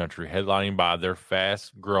around the country, headlining by their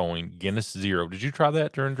fast-growing Guinness Zero. Did you try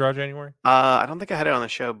that during Dry January? I don't think I had it on the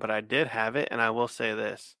show, but I did have it, and I will say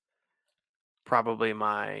this. Probably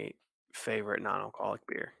my favorite non-alcoholic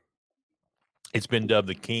beer. It's been dubbed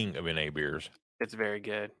the king of NA beers. It's very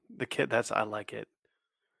good. I like it.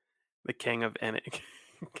 The king of NA,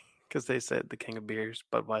 because they said the king of beers,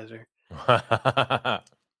 Budweiser.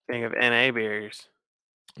 King of NA beers.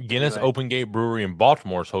 Guinness Open Gate Brewery in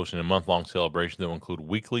Baltimore is hosting a month-long celebration that will include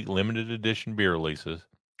weekly limited edition beer releases.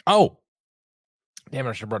 Oh, damn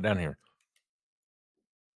it! I should have brought it down here.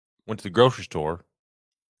 Went to the grocery store.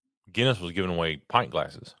 Guinness was giving away pint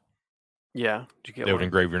glasses. Yeah, did you get they would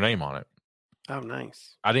engrave your name on it. Oh,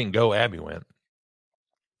 nice. I didn't go. Abby went,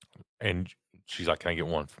 and she's like, "Can I get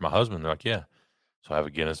one for my husband?" They're like, "Yeah." So I have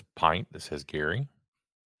a Guinness pint that says Gary.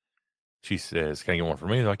 She says, "Can I get one for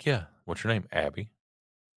me?" They're like, "Yeah." What's your name? Abby.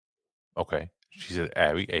 Okay. She said,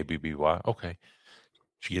 Abby, A-B-B-Y. Okay.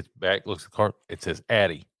 She gets back, looks at the card. It says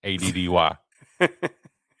Addie, A-D-D-Y.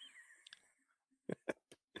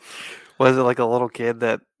 Was it like a little kid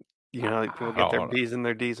that, like people get their B's and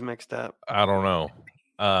their D's mixed up? I don't know.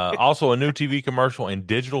 Also, a new TV commercial and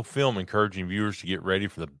digital film encouraging viewers to get ready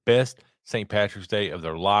for the best St. Patrick's Day of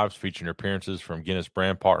their lives, featuring appearances from Guinness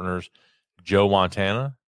brand partners Joe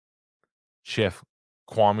Montana, Chef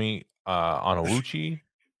Kwame Onowuchi.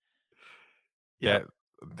 Yeah.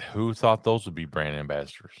 Who thought those would be brand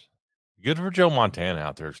ambassadors? Good for Joe Montana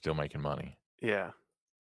out there still making money. Yeah.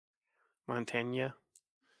 Montana.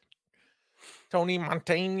 Tony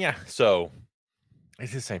Montana. So,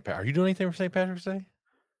 is it St. Patrick's? Are you doing anything for St. Patrick's Day?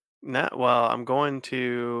 No. Well,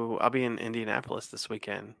 I'll be in Indianapolis this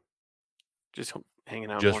weekend. Just hanging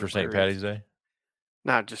out. Just for St. Patty's Day?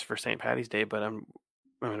 Not just for St. Patty's Day, but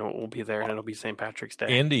we'll be there and it'll be St. Patrick's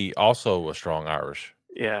Day. Indy, also a strong Irish.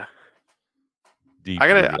 Yeah.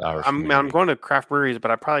 Irish I'm going to craft breweries,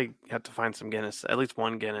 but I probably have to find some Guinness, at least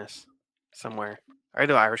one Guinness somewhere. I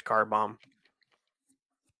do Irish car bomb.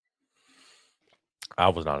 I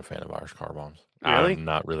was not a fan of Irish car bombs. Really? I'm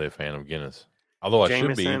not really a fan of Guinness. Although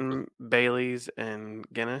Jameson, I should be. Bailey's, and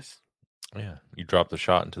Guinness. Yeah. You drop the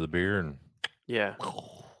shot into the beer and. Yeah.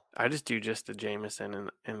 I just do the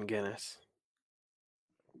Jameson and Guinness.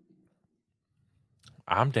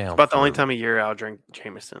 I'm down. It's about the only time of year I'll drink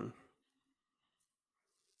Jameson.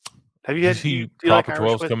 Have you had? Do you Proper like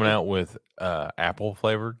 12's coming out with apple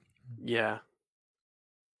flavored? Yeah.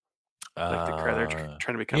 Like they're trying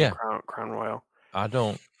to become Crown Royal. I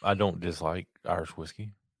don't dislike Irish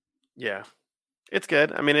whiskey. Yeah, it's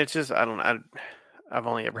good. I mean, it's just I've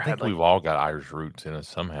only ever had. We've all got Irish roots in us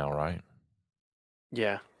somehow, right?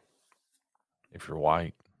 Yeah. If you're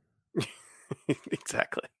white.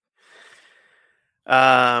 Exactly.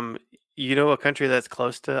 You know a country that's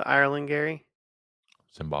close to Ireland, Gary?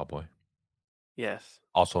 Zimbabwe. Yes.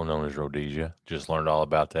 Also known as Rhodesia. Just learned all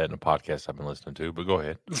about that in a podcast I've been listening to, but go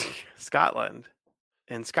ahead. Scotland.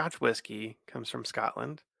 And Scotch whiskey comes from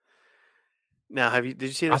Scotland. Now, did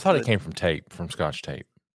you see this? I thought it came from Scotch tape.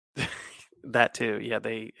 That too. Yeah,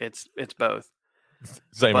 it's both.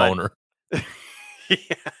 Same owner.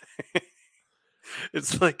 Yeah.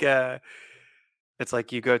 It's like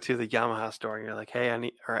you go to the Yamaha store and you're like, hey, I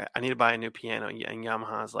need to buy a new piano, and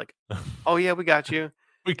Yamaha's like, oh yeah, we got you.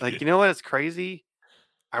 Like, you know what? It's crazy.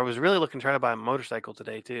 I was really looking to try to buy a motorcycle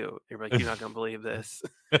today too. You're like, you're not gonna believe this.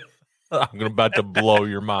 I'm about to blow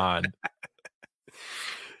your mind.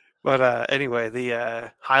 But anyway,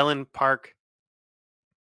 the Highland Park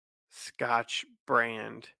Scotch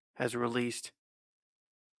brand has released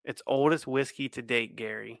its oldest whiskey to date,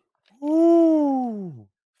 Gary. Ooh.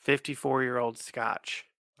 54-year-old Scotch.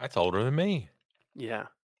 That's older than me. Yeah.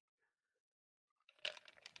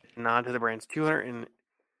 Nod to the brand's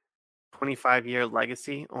 225-year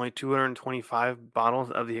legacy. Only 225 bottles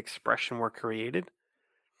of the expression were created.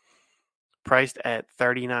 Priced at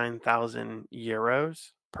 39,000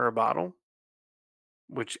 euros per bottle,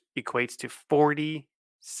 which equates to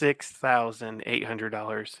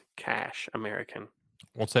 $46,800 cash American.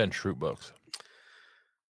 What's that in Shroot bucks?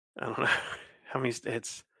 I don't know how many.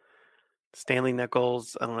 It's Stanley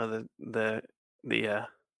Nichols. I don't know the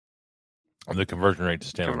conversion rate to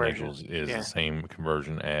Stanley Nichols is the same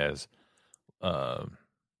conversion as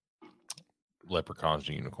leprechauns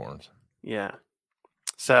to unicorns. Yeah.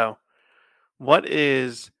 So, what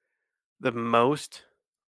is the most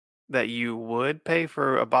that you would pay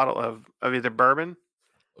for a bottle of either bourbon?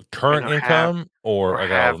 Current income or I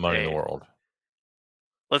got all the money in the world?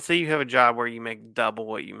 Let's say you have a job where you make double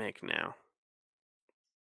what you make now.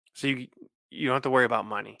 So you don't have to worry about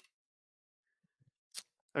money.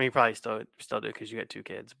 I mean, you probably still do because you got 2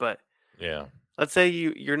 kids. But yeah, let's say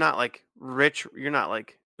you're not like rich. You're not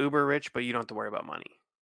like uber rich, but you don't have to worry about money.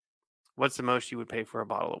 What's the most you would pay for a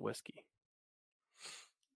bottle of whiskey?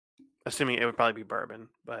 Assuming it would probably be bourbon,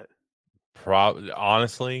 but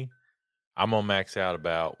honestly, I'm gonna max out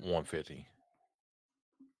about $150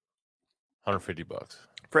 $150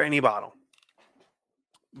 for any bottle.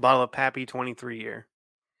 Bottle of Pappy 23-year.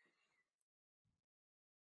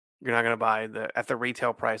 You're not gonna buy at the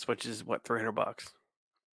retail price, which is what, $300.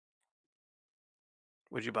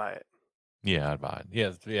 Would you buy it? Yeah, I'd buy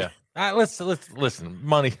it. Yeah. All right, let's listen.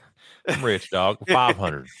 Money, I'm rich, dog.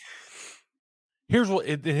 500.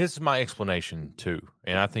 Here's my explanation too,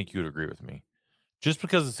 and I think you would agree with me. Just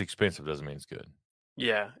because it's expensive doesn't mean it's good.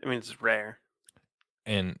 Yeah, I mean it's rare.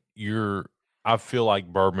 And I feel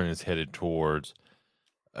like bourbon is headed towards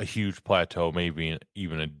a huge plateau, maybe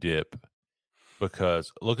even a dip,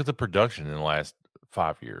 because look at the production in the last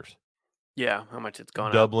 5 years. Yeah, how much it's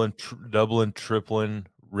gone doubling, tripling,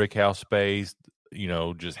 rickhouse space.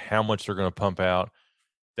 Just how much they're going to pump out.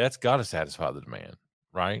 That's got to satisfy the demand,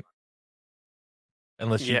 right?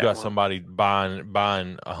 Unless you got somebody buying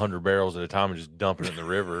 100 barrels at a time and just dumping it in the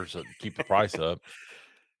river so to keep the price up.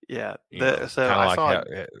 Yeah, so I saw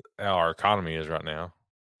how our economy is right now.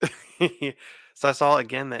 So I saw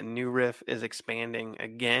again that New Riff is expanding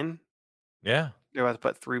again. Yeah, they're about to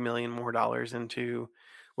put $3 million more into,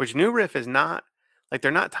 which New Riff is not like,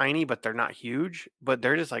 they're not tiny, but they're not huge. But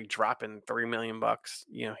they're just like dropping $3 million,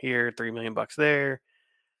 here, $3 million there.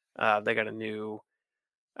 They got a new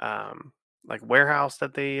like warehouse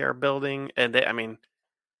that they are building, and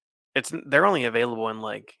they're only available in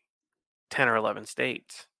like 10 or 11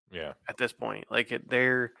 states. Yeah, at this point, like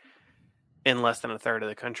they're in less than a third of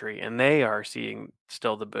the country, and they are seeing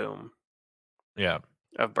still the boom. Yeah,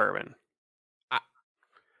 of bourbon.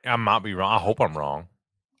 I might be wrong. I hope I'm wrong.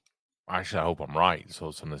 Actually, I hope I'm right.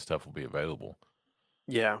 So some of this stuff will be available.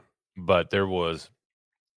 Yeah, but there was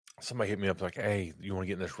somebody hit me up like, "Hey, you want to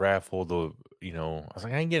get in this raffle?" I was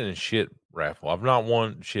like, "I ain't getting in shit raffle. I've not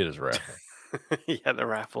won shit as a raffle." Yeah, the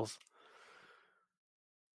raffles.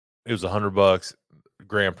 It was $100.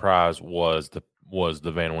 Grand prize was the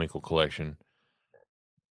Van Winkle collection.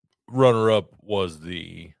 Runner up was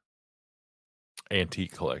the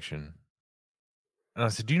antique collection. And I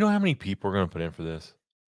said, "Do you know how many people are going to put in for this?"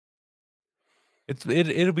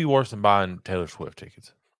 It'll be worse than buying Taylor Swift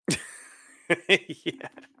tickets. Yeah.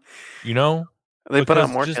 You know? They put out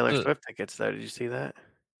more Taylor Swift tickets, though. Did you see that?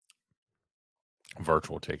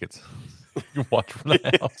 Virtual tickets. You can watch from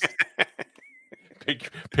the house.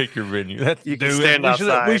 Pick your venue. You can stand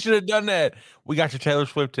outside. We should have done that. We got your Taylor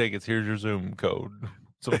Swift tickets. Here's your Zoom code.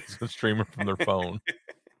 Someone's streaming from their phone.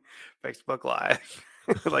 Facebook Live.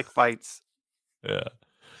 Like fights. Yeah.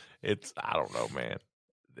 I don't know, man.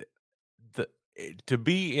 To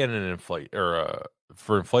be in an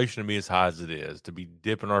for inflation to be as high as it is, to be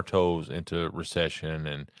dipping our toes into recession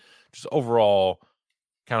and just overall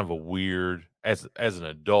kind of a weird, as an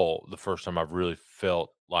adult, the first time I've really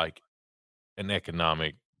felt like an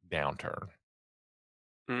economic downturn.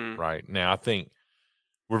 Right now, I think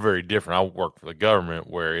we're very different. I work for the government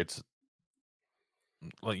where it's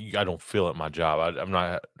like I don't feel it in my job. I'm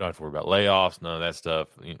not have to worry about layoffs, none of that stuff.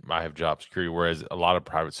 I have job security, whereas a lot of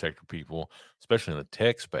private sector people, especially in the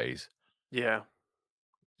tech space, yeah,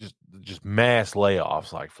 just mass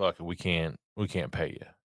layoffs. Like fuck it, we can't pay you.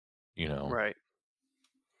 You know, right?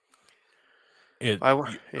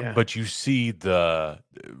 But you see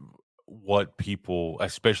what people,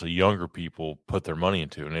 especially younger people, put their money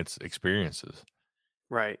into, and it's experiences.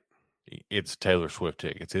 Right. It's Taylor Swift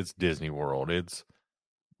tickets. It's Disney World. It's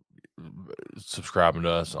subscribing to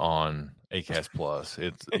us on Acast Plus.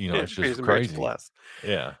 It's it's just crazy. Plus.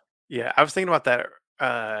 Yeah. I was thinking about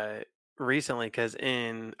that recently because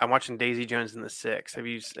I'm watching Daisy Jones and the Six. Have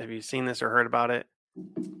you seen this or heard about it?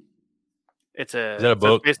 Is that a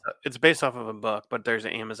book? It's based off of a book, but there's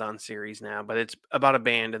an Amazon series now. But it's about a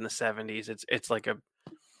band in the 70s. It's like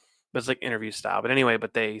interview style. But anyway,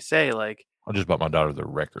 they say like I just bought my daughter the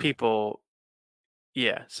record. People,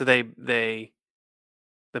 yeah. So the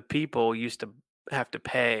people used to have to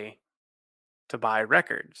pay to buy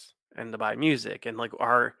records and to buy music, and like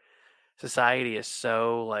our society is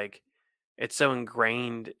so like it's so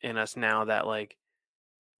ingrained in us now that like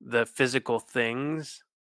the physical things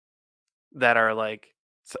that are like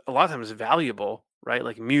a lot of times valuable, right?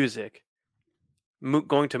 Like music,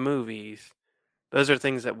 going to movies, those are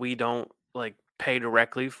things that we don't like pay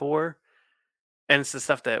directly for, and it's the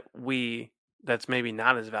stuff that's maybe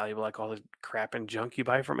not as valuable, like all the crap and junk you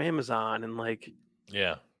buy from Amazon and like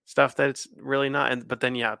stuff that's really not. But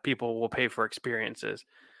then people will pay for experiences,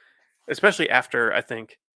 especially after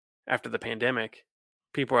the pandemic.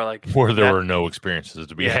 People are like, where there were no experiences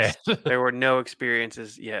to be had. There were no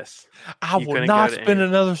experiences. Yes. I will not spend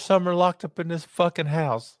another summer locked up in this fucking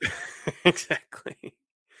house. Exactly.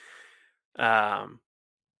 But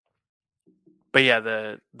yeah,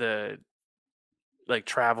 the like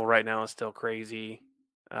travel right now is still crazy.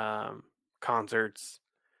 Concerts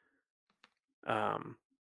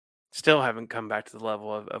still haven't come back to the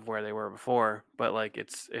level of where they were before, but like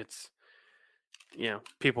it's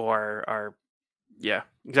people are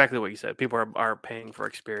exactly what you said. People are paying for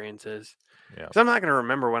experiences. Yeah. Because I'm not going to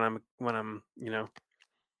remember when I'm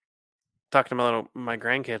talking to my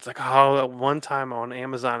grandkids like, oh, one time on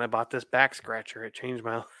Amazon I bought this back scratcher. It changed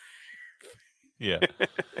my life. Yeah.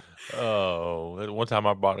 One time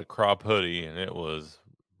I bought a crop hoodie and it was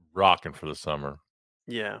rocking for the summer.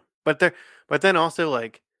 Yeah. But then also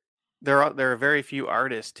like there are very few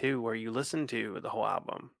artists too where you listen to the whole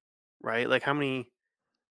album, right? Like how many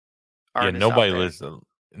artists? Yeah, nobody listens.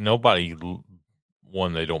 Nobody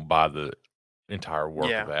one, they don't buy the entire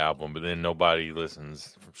work of the album, but then nobody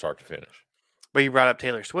listens from start to finish. But you brought up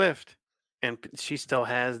Taylor Swift, and she still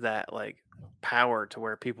has that like power to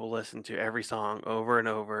where people listen to every song over and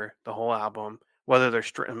over, the whole album, whether they're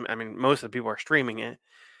I mean, most of the people are streaming it.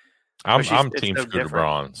 I'm Team Scooter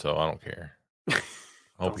Braun, so I don't care. I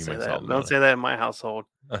hope he makes all the money. Don't say that in my household.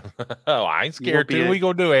 Oh, I ain't scared too. What we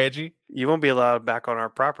gonna do, Angie? You won't be allowed back on our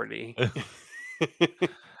property.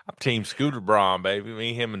 I'm Team Scooter Braun, baby.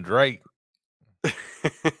 Me, him, and Drake.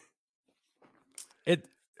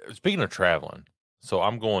 Speaking of traveling, so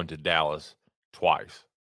I'm going to Dallas twice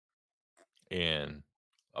in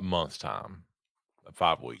a month's time,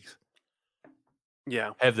 5 weeks.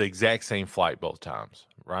 Yeah. Have the exact same flight both times,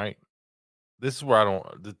 right? This is where I don't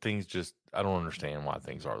understand why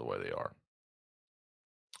things are the way they are.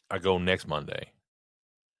 I go next Monday,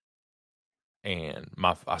 and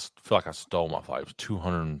I feel like I stole my flight. It was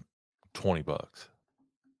 $220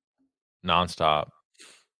 nonstop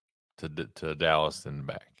to Dallas and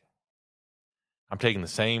back. I'm taking the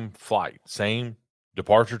same flight, same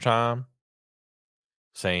departure time,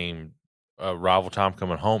 same arrival time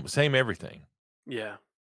coming home, same everything. Yeah.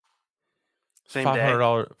 Same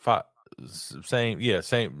 $500.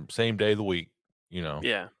 Same day of the week.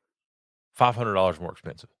 Yeah. $500 more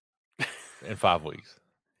expensive in 5 weeks.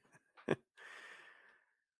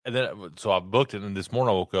 And then, so I booked it, and this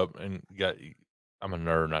morning I woke up and I'm a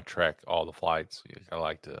nerd, and I track all the flights. I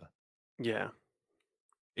like to. Yeah.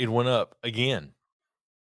 It went up again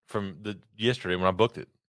from yesterday when I booked it.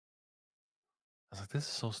 I was like, this is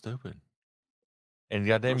so stupid. And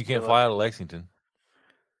goddamn, you can't fly out of Lexington.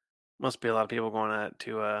 Must be a lot of people going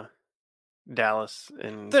to Dallas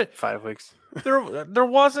in 5 weeks. There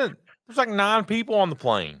wasn't. There's like 9 people on the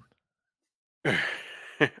plane.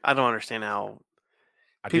 I don't understand how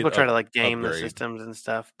people try to like game the systems and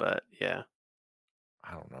stuff, but yeah.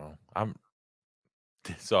 I don't know. I'm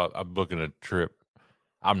booking a trip.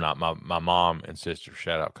 I'm not. My mom and sister,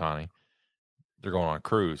 shout out Connie, they're going on a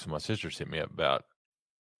cruise. So my sister hit me up about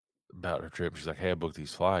her trip. She's like, hey, I booked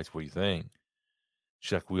these flights. What do you think?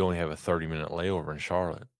 She's like, we only have a 30-minute layover in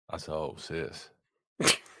Charlotte. I said, oh, sis.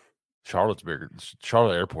 Charlotte's bigger.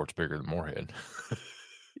 Charlotte Airport's bigger than Moorhead.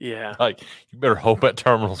 Yeah. Like, you better hope that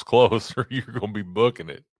terminal's close or you're going to be booking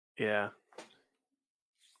it. Yeah.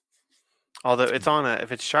 Although it's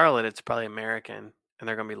if it's Charlotte, it's probably American, and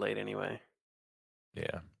they're going to be late anyway.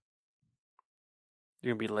 Yeah.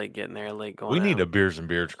 You're going to be late getting there, late going We need out. a Beers and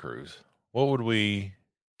Beards cruise. What would we...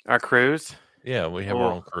 Our cruise? Yeah, we have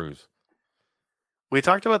our own cruise. We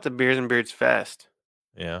talked about the Beers and Beards Fest.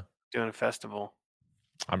 Yeah. Doing a festival.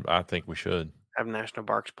 I think we should. Have National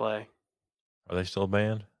Barks play. Are they still a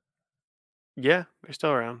band? Yeah, they're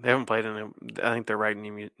still around. They haven't played I think they're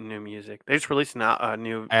writing new music. They just released a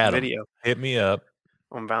new video. Hit me up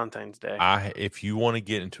on Valentine's Day. If you want to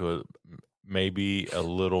get into maybe a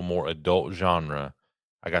little more adult genre,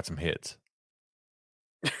 I got some hits.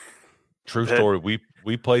 True story.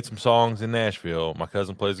 We played some songs in Nashville. My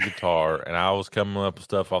cousin plays the guitar, and I was coming up with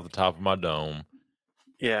stuff off the top of my dome.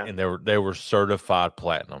 Yeah, and they were certified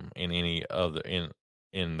platinum in any other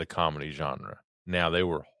in the comedy genre. Now they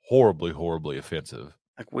were horribly offensive.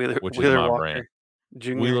 Like Wheeler is my Walker brand.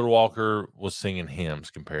 Jr. Wheeler Walker was singing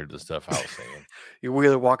hymns compared to the stuff I was singing.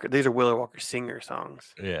 Wheeler Walker. These are Wheeler Walker singer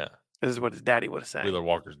songs. Yeah, this is what his daddy would have sang. Wheeler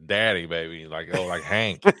Walker's daddy, baby, like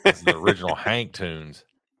Hank. This is the original Hank tunes.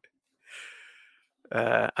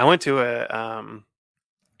 I went to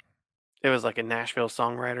it was like a Nashville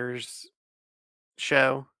songwriters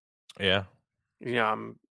show. Yeah. It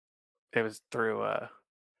was through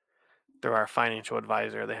our financial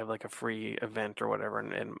advisor. They have like a free event or whatever.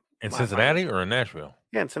 In Cincinnati or in Nashville?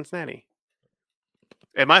 Yeah, in Cincinnati.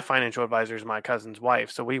 And my financial advisor is my cousin's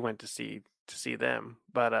wife, so we went to see them.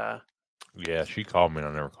 But yeah, she called me and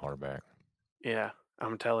I never called her back. Yeah, I'm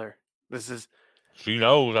gonna tell her this is. She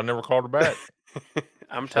knows I never called her back.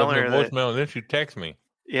 I'm telling her voicemail, and then she texts me.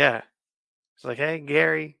 Yeah, she's like, "Hey,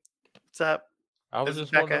 Gary, what's up?" I was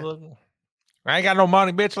just wondering. I ain't got no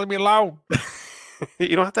money, bitch. Leave me alone.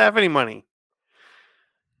 You don't have to have any money.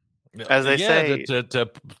 As they say,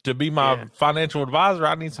 to be my financial advisor,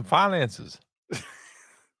 I need some finances.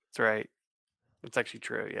 That's right. It's actually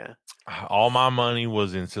true. Yeah. All my money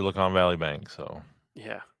was in Silicon Valley Bank. So.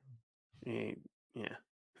 Yeah.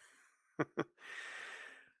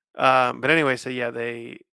 But anyway, so yeah,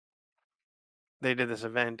 they did this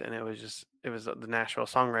event, and it was the Nashville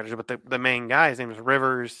songwriters, but the main guy, his name is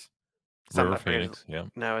Rivers. River Phoenix. Yeah.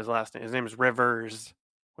 No, his last name. His name is Rivers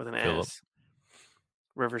with an Phillip. S.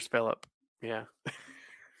 Rivers Phillip. Yeah.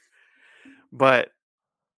 But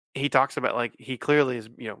he talks about, like, he clearly is,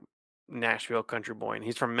 Nashville country boy, and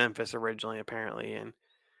he's from Memphis originally, apparently. And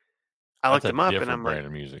I looked him up, and I'm brand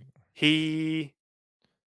of music. He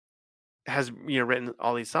has written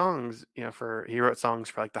all these songs. He wrote songs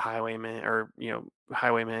for like the Highwaymen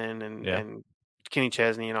and Kenny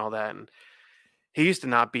Chesney and all that. And he used to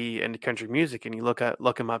not be into country music, and you look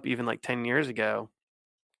him up even like 10 years ago,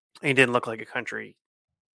 he didn't look like a country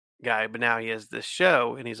guy, but now he has this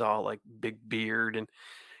show, and he's all like big beard and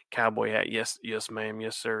cowboy hat. Yes, ma'am.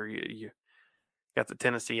 Yes, sir. You got the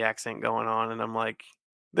Tennessee accent going on, and I'm like,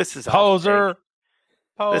 this is poser.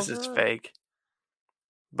 This is fake.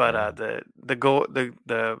 But the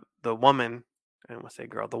woman, I don't want to say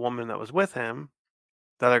girl, the woman that was with him,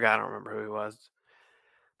 the other guy, I don't remember who he was,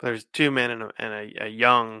 but there's two men and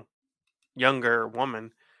a younger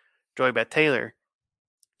woman, Joy Beth Taylor.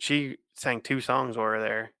 She sang 2 songs over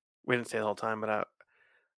there. We didn't say the whole time, but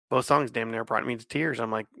both songs damn near brought me to tears.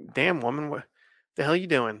 I'm like, damn, woman, what the hell are you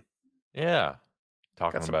doing? Yeah.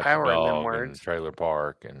 Talking about power your dog in them words. And trailer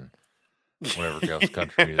park and whatever else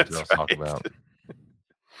country music girls talk about.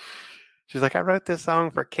 She's like, I wrote this song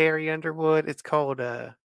for Carrie Underwood. It's called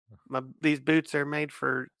These Boots Are Made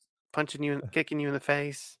for Punching You and Kicking You in the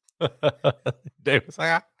Face. Dave was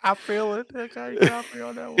like, I feel it. Okay, you got me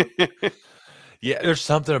on that one. Yeah, there's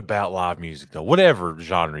something about live music, though. Whatever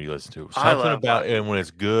genre you listen to. Something about it when it's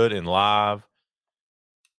good and live.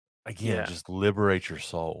 again, just liberate your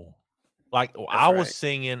soul. Like I was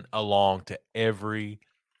singing along to every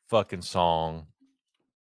fucking song,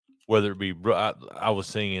 whether it be I was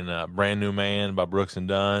singing "Brand New Man" by Brooks and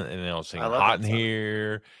Dunn, and then I was singing "Hot in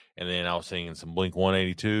Here," and then I was singing some Blink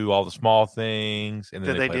 182, All the Small Things, and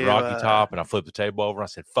then they played Rocky Top, and I flipped the table over. And I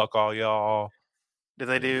said, "Fuck all y'all." Did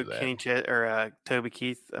they do Kenny or Toby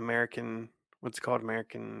Keith American? What's it called?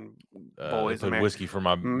 American Boys. They played Whiskey for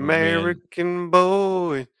My American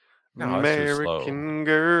Boy. No, American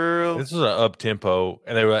Girl. This is an up tempo,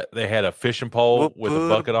 and they had a fishing pole with a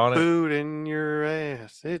bucket on it. Boot in your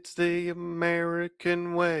ass. It's the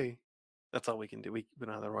American way. That's all we can do. We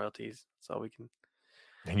don't have the royalties. That's all we can.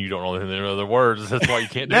 And you don't know any other words. That's why you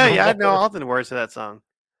can't do. Yeah, I know all the words to that song.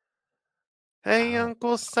 Hey,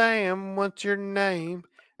 Uncle Sam, what's your name?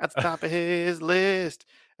 At the top of his list.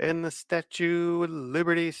 And the Statue of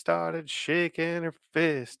Liberty started shaking her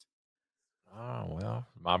fist. Oh, well,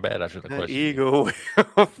 my bad. I should have questioned. The eagle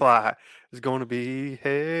will fly. It's going to be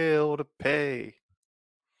hell to pay.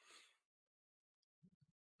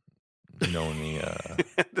 You know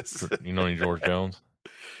any George Jones?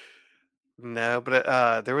 No,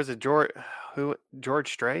 but there was a George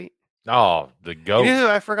Strait. Oh, the GOAT. You know who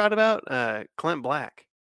I forgot about? Clint Black.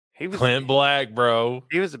 He was Clint Black, bro.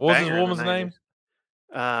 He was a what was his woman's name?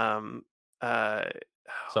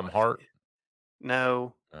 Something Hart?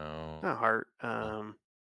 No. No. Not Hart. I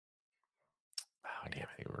can't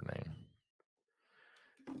think of her name.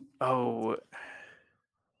 Oh.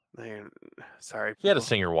 Sorry. She had a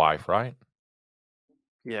singer wife, right?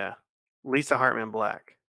 Yeah. Lisa Hartman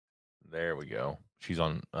Black. There we go. She's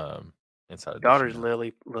on Inside Edition. Daughter's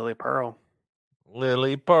Lily Pearl.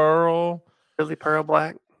 Lily Pearl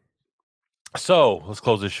Black. So let's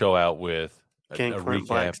close this show out with a Clint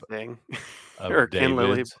Black's thing. Of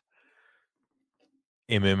David's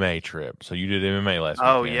MMA trip. So you did MMA last week.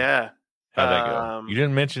 Oh, yeah. How'd that go? You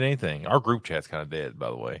didn't mention anything. Our group chat's kind of dead, by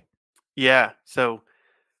the way. Yeah. So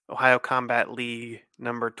Ohio Combat League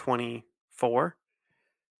number 24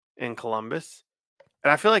 in Columbus.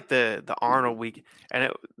 And I feel like the Arnold week,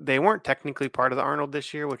 and they weren't technically part of the Arnold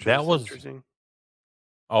this year, which was interesting.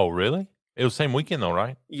 Oh, really? It was the same weekend, though,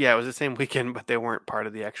 right? Yeah, it was the same weekend, but they weren't part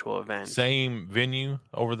of the actual event. Same venue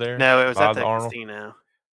over there? No, it was at the casino.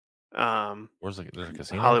 Where's there's a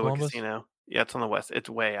casino? Hollywood Casino. Yeah, it's on the west. It's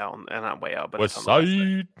way out, and not way out, but West it's on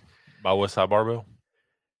the Side. By West Side Barbell?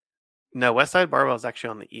 No, West Side Barbell is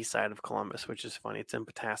actually on the east side of Columbus, which is funny. It's in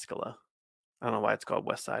Pataskala. I don't know why it's called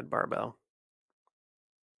West Side Barbell.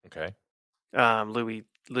 Okay.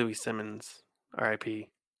 Louis Simmons, R.I.P.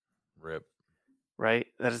 Rip. Right?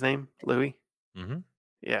 Is that his name? Louis? Mm-hmm.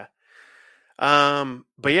 Yeah.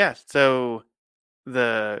 But yeah, so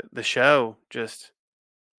the show just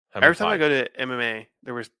every time I go to MMA,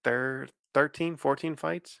 there was 13, 14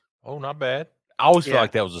 fights. Oh, not bad. I always feel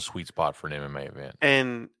like that was a sweet spot for an MMA event.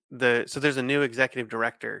 And so there's a new executive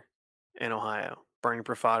director in Ohio. Bernie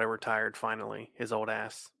Profado retired finally. His old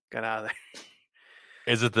ass got out of there.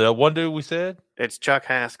 Is it the one dude we said? It's Chuck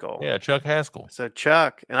Haskell. Yeah, Chuck Haskell. So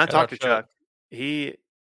Chuck, and I talked to Chuck. He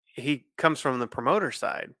comes from the promoter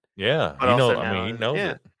side. Yeah, he knows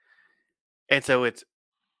it. And so it's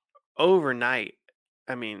overnight.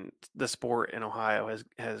 I mean, the sport in Ohio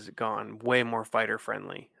has gone way more fighter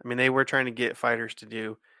friendly. I mean, they were trying to get fighters to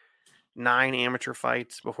do 9 amateur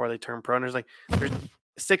fights before they turn pro. And there's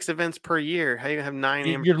 6 events per year. How are you gonna have 9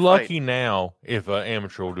 amateur You're lucky now if an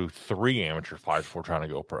amateur will do 3 amateur fights before trying to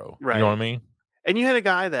go pro. Right. You know what I mean? And you had a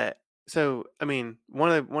guy that. So I mean, one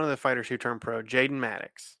of the fighters who turned pro, Jaden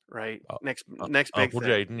Maddox, right? Next big Uncle thing.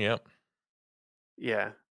 Jaden, yep. Yeah,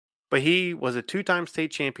 but he was a 2-time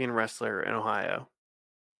state champion wrestler in Ohio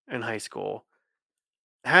in high school.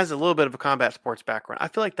 Has a little bit of a combat sports background. I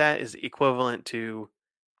feel like that is equivalent to.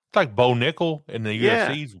 It's like Bo Nickel in the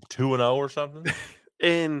UFC's 2-0 or something.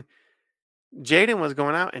 And Jaden was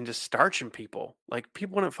going out and just starching people. Like,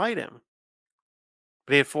 people wouldn't fight him.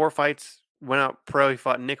 But he had 4 fights. Went out pro. He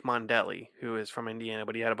fought Nick Mondelli, who is from Indiana,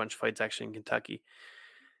 but he had a bunch of fights actually in Kentucky.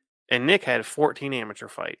 And Nick had 14 amateur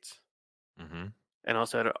fights. Mm-hmm. And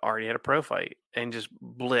also already had a pro fight. And just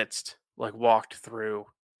blitzed, like walked through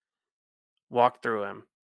him.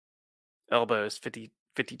 Elbows,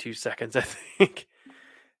 52 seconds, I think.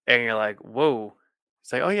 And you're like, whoa.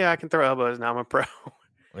 It's like, oh yeah, I can throw elbows. Now I'm a pro.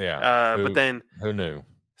 Yeah. But then who knew?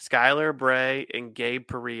 Skylar Bray and Gabe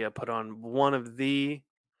Perea put on one of the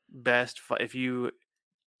best. If you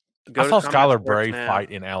go, I saw Skylar Bray fight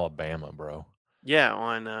in Alabama, bro. Yeah,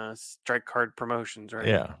 on Strike Card Promotions, right?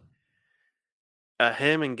 Yeah.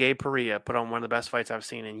 Him and Gabe Perea put on one of the best fights I've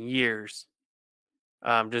seen in years.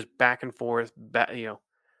 Just back and forth,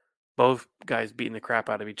 both guys beating the crap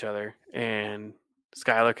out of each other, and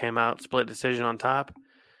Skyler came out, split decision on top.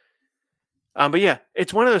 But yeah,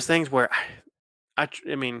 it's one of those things where I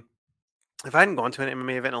mean, if I hadn't gone to an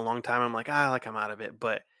MMA event in a long time, I'm like, I'm out of it.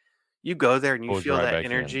 But you go there and you Pulls feel right that back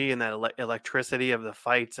energy and that electricity of the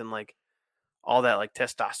fights and like all that like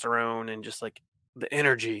testosterone and just like the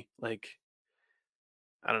energy. Like,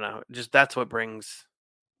 I don't know, just that's what brings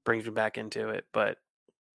me back into it. But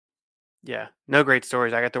yeah, no great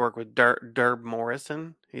stories. I got to work with Derb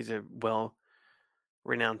Morrison. He's a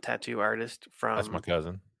well-renowned tattoo artist from. That's my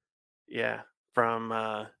cousin. Yeah,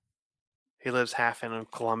 from he lives half in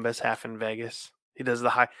Columbus, half in Vegas. He does the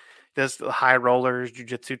high rollers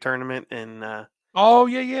jiu-jitsu tournament in. Oh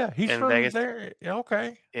yeah, he's from Vegas. there.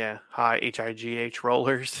 Okay. Yeah, high HIGH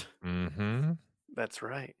rollers. Mm-hmm. That's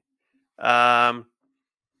right. But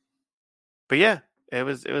yeah, it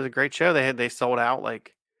was a great show. They sold out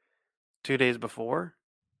like 2 days before.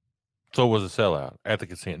 So it was a sellout at the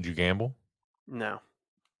casino. Did you gamble? No.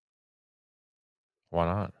 Why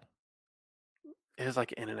not? It was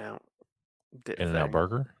like In-N-Out. In-N-Out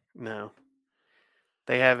Burger? No.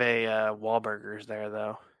 They have a Wahlburgers there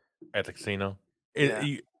though. At the casino? Yeah.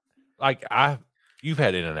 You've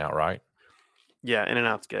had In-N-Out, right? Yeah,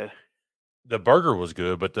 In-N-Out's good. The burger was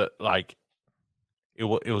good, but it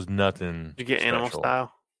was nothing. Did you get special. animal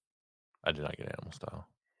style? I did not get animal style.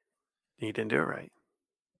 You didn't do it right.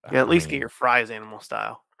 You at least get your fries animal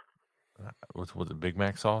style. Was it Big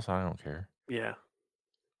Mac sauce? I don't care. Yeah.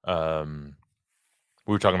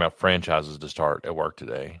 We were talking about franchises to start at work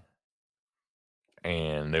today,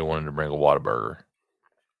 and they wanted to bring a Whataburger.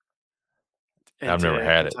 I've never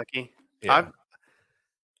had Kentucky. it. Yeah.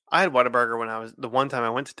 I had Whataburger when the one time I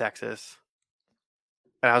went to Texas,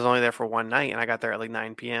 and I was only there for one night, and I got there at like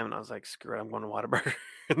 9 p.m. and I was like, screw it, I'm going to Whataburger,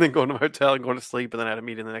 and then going to my hotel and going to sleep, and then I had a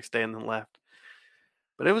meeting the next day and then left.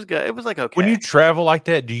 But it was good. It was like okay. When you travel like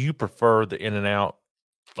that, do you prefer the In-N-Out?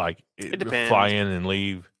 Like it depends. Fly in and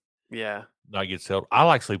leave? Yeah. Not get settled. I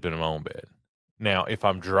like sleeping in my own bed. Now, if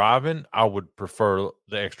I'm driving, I would prefer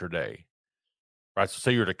the extra day. Right? So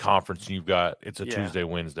say you're at a conference and it's a Tuesday,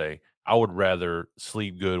 Wednesday. I would rather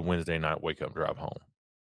sleep good Wednesday night, wake up, drive home.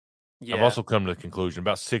 Yeah. I've also come to the conclusion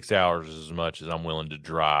about 6 hours is as much as I'm willing to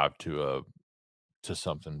drive to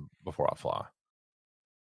something before I fly.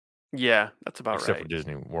 Yeah, that's about Except right. for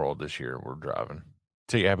Disney World this year, we're driving.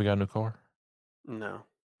 See, Abby got a new car? No.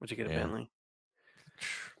 Would you get a Bentley?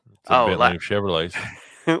 It's a Bentley Chevrolet.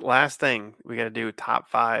 Last thing, we got to do top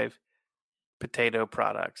 5 potato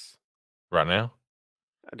products. Right now?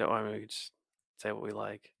 I don't want to just say what we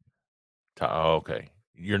like. Oh, okay.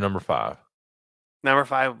 You're number 5. Number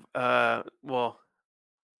 5, well,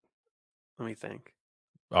 let me think.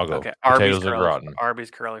 I'll go. Okay, Potatoes au gratin. Arby's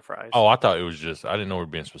curly fries. Oh, I thought it was just, I didn't know we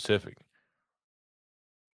were being specific.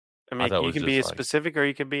 I mean, you can be specific or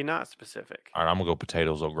you can be not specific. All right, I'm going to go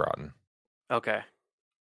potatoes au gratin. Okay.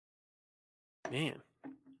 Man.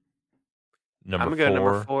 I'm going to go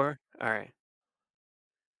number 4. All right.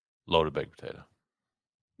 Loaded baked potato.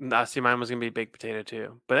 I see mine was going to be baked potato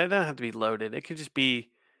too. But it doesn't have to be loaded. It could just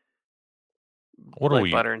be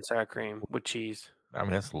butter and sour cream with cheese. I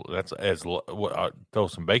mean, that's as throw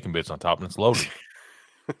some bacon bits on top and it's loaded.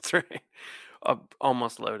 That's right.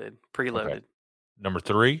 Almost loaded, preloaded. Okay. Number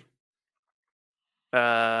 3.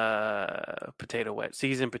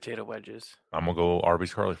 Seasoned potato wedges. I'm gonna go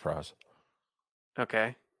Arby's curly fries.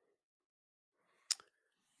 Okay.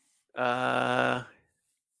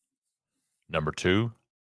 Number 2,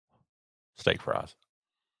 steak fries.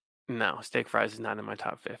 No, steak fries is not in my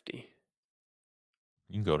top 50.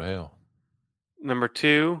 You can go to hell. Number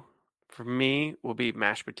 2 for me will be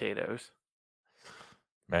mashed potatoes.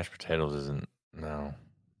 Mashed potatoes isn't no.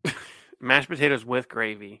 Mashed potatoes with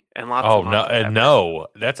gravy and lots. Oh no, no,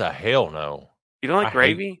 that's a hell no. You don't like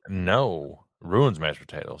gravy? No, ruins mashed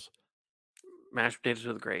potatoes. Mashed potatoes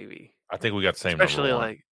with gravy. I think we got the same. Especially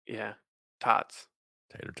number 1. Tots.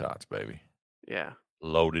 Tater tots, baby. Yeah.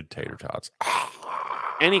 Loaded tater tots.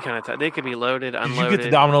 Any kind of tot. They could be loaded, unloaded. Did you get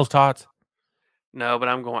the Domino's tots? No, but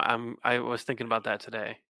I was thinking about that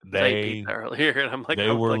today. They ate pizza earlier, and I'm like,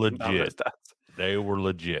 they were legit. They were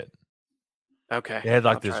legit. Okay. They had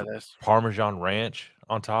like this Parmesan ranch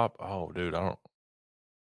on top. Oh, dude, I'll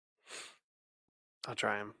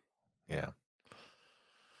try them. Yeah.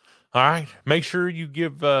 All right. Make sure you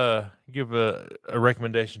give a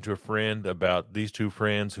recommendation to a friend about these two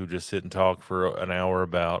friends who just sit and talk for an hour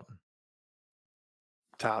about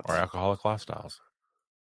tots, our alcoholic lifestyles.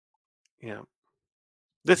 Yeah.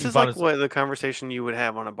 This is like what the conversation you would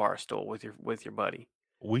have on a bar stool with your buddy.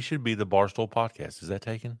 We should be the Barstool podcast. Is that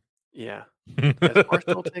taken? Yeah. Is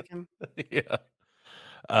Barstool taken? Yeah.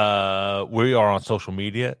 We are on social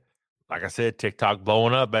media. Like I said, TikTok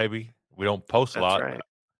blowing up, baby. We don't post a lot, right.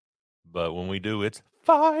 but when we do, it's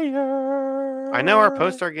fire. I know our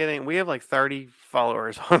posts are getting. We have like 30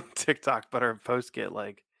 followers on TikTok, but our posts get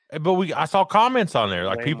like. But I saw comments on there.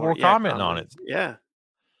 Like people were commenting on it. Yeah,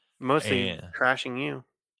 mostly trashing you.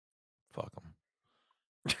 Fuck them.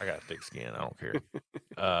 I got thick skin. I don't care.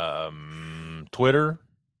 Twitter.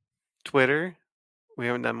 We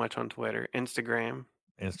haven't done much on Twitter. Instagram.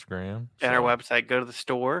 And our website. Go to the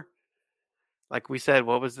store. Like we said,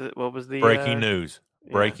 what was the breaking news?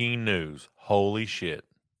 Yeah. Breaking news! Holy shit!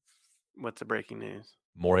 What's the breaking news?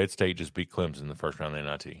 Morehead State just beat Clemson in the first round of the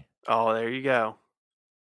NIT. Oh, there you go.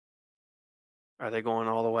 Are they going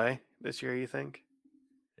all the way this year? You think?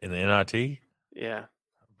 In the NIT? Yeah.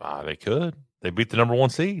 They could. They beat the number 1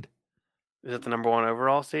 seed. Is it the number 1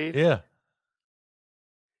 overall seed? Yeah.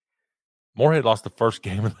 Morehead lost the first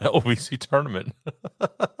game of the LVC tournament.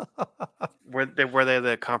 Were they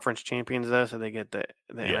the conference champions though? So they get the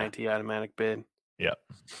NIT automatic bid. Yep.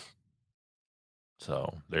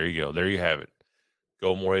 So there you go. There you have it.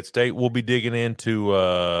 Go Morehead State. We'll be digging into.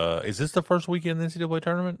 Is this the first weekend of the NCAA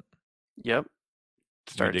tournament? Yep.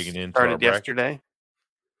 Started yesterday.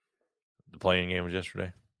 The playing game was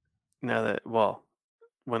yesterday. No,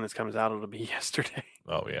 when this comes out, it'll be yesterday.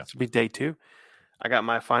 Oh yeah, it'll be day 2. I got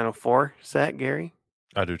my Final 4 set, Gary.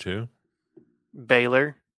 I do too.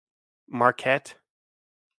 Baylor, Marquette,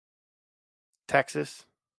 Texas,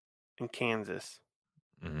 and Kansas.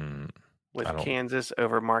 With Kansas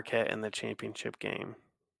over Marquette in the championship game.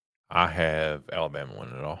 I have Alabama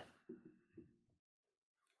winning it all.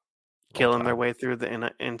 Killing their way through the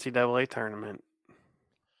NCAA tournament.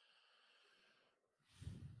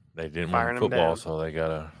 They didn't win football, so they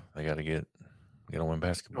gotta win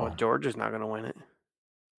basketball. Well, Georgia's not gonna win it.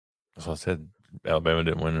 That's what I said. Alabama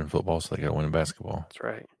didn't win in football, so they gotta win in basketball. That's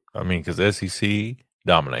right. I mean, because SEC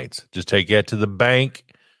dominates. Just take that to the bank.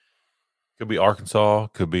 Could be Arkansas,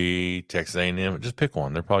 could be Texas A&M. Just pick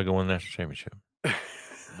one. They're probably gonna win the national championship. I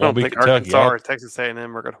don't think Kentucky. Arkansas or Texas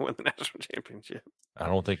A&M are gonna win the national championship. I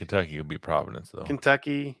don't think Kentucky will beat Providence though.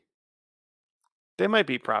 Kentucky, they might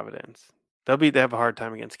beat Providence. They have a hard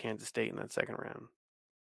time against Kansas State in that second round.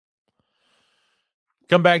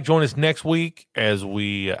 Come back, join us next week as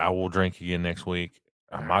I will drink again next week.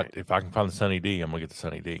 If I can find the Sunny D, I'm gonna get the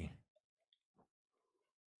Sunny D.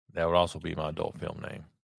 That would also be my adult film name.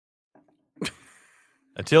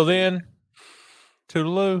 Until then,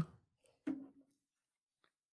 toodaloo.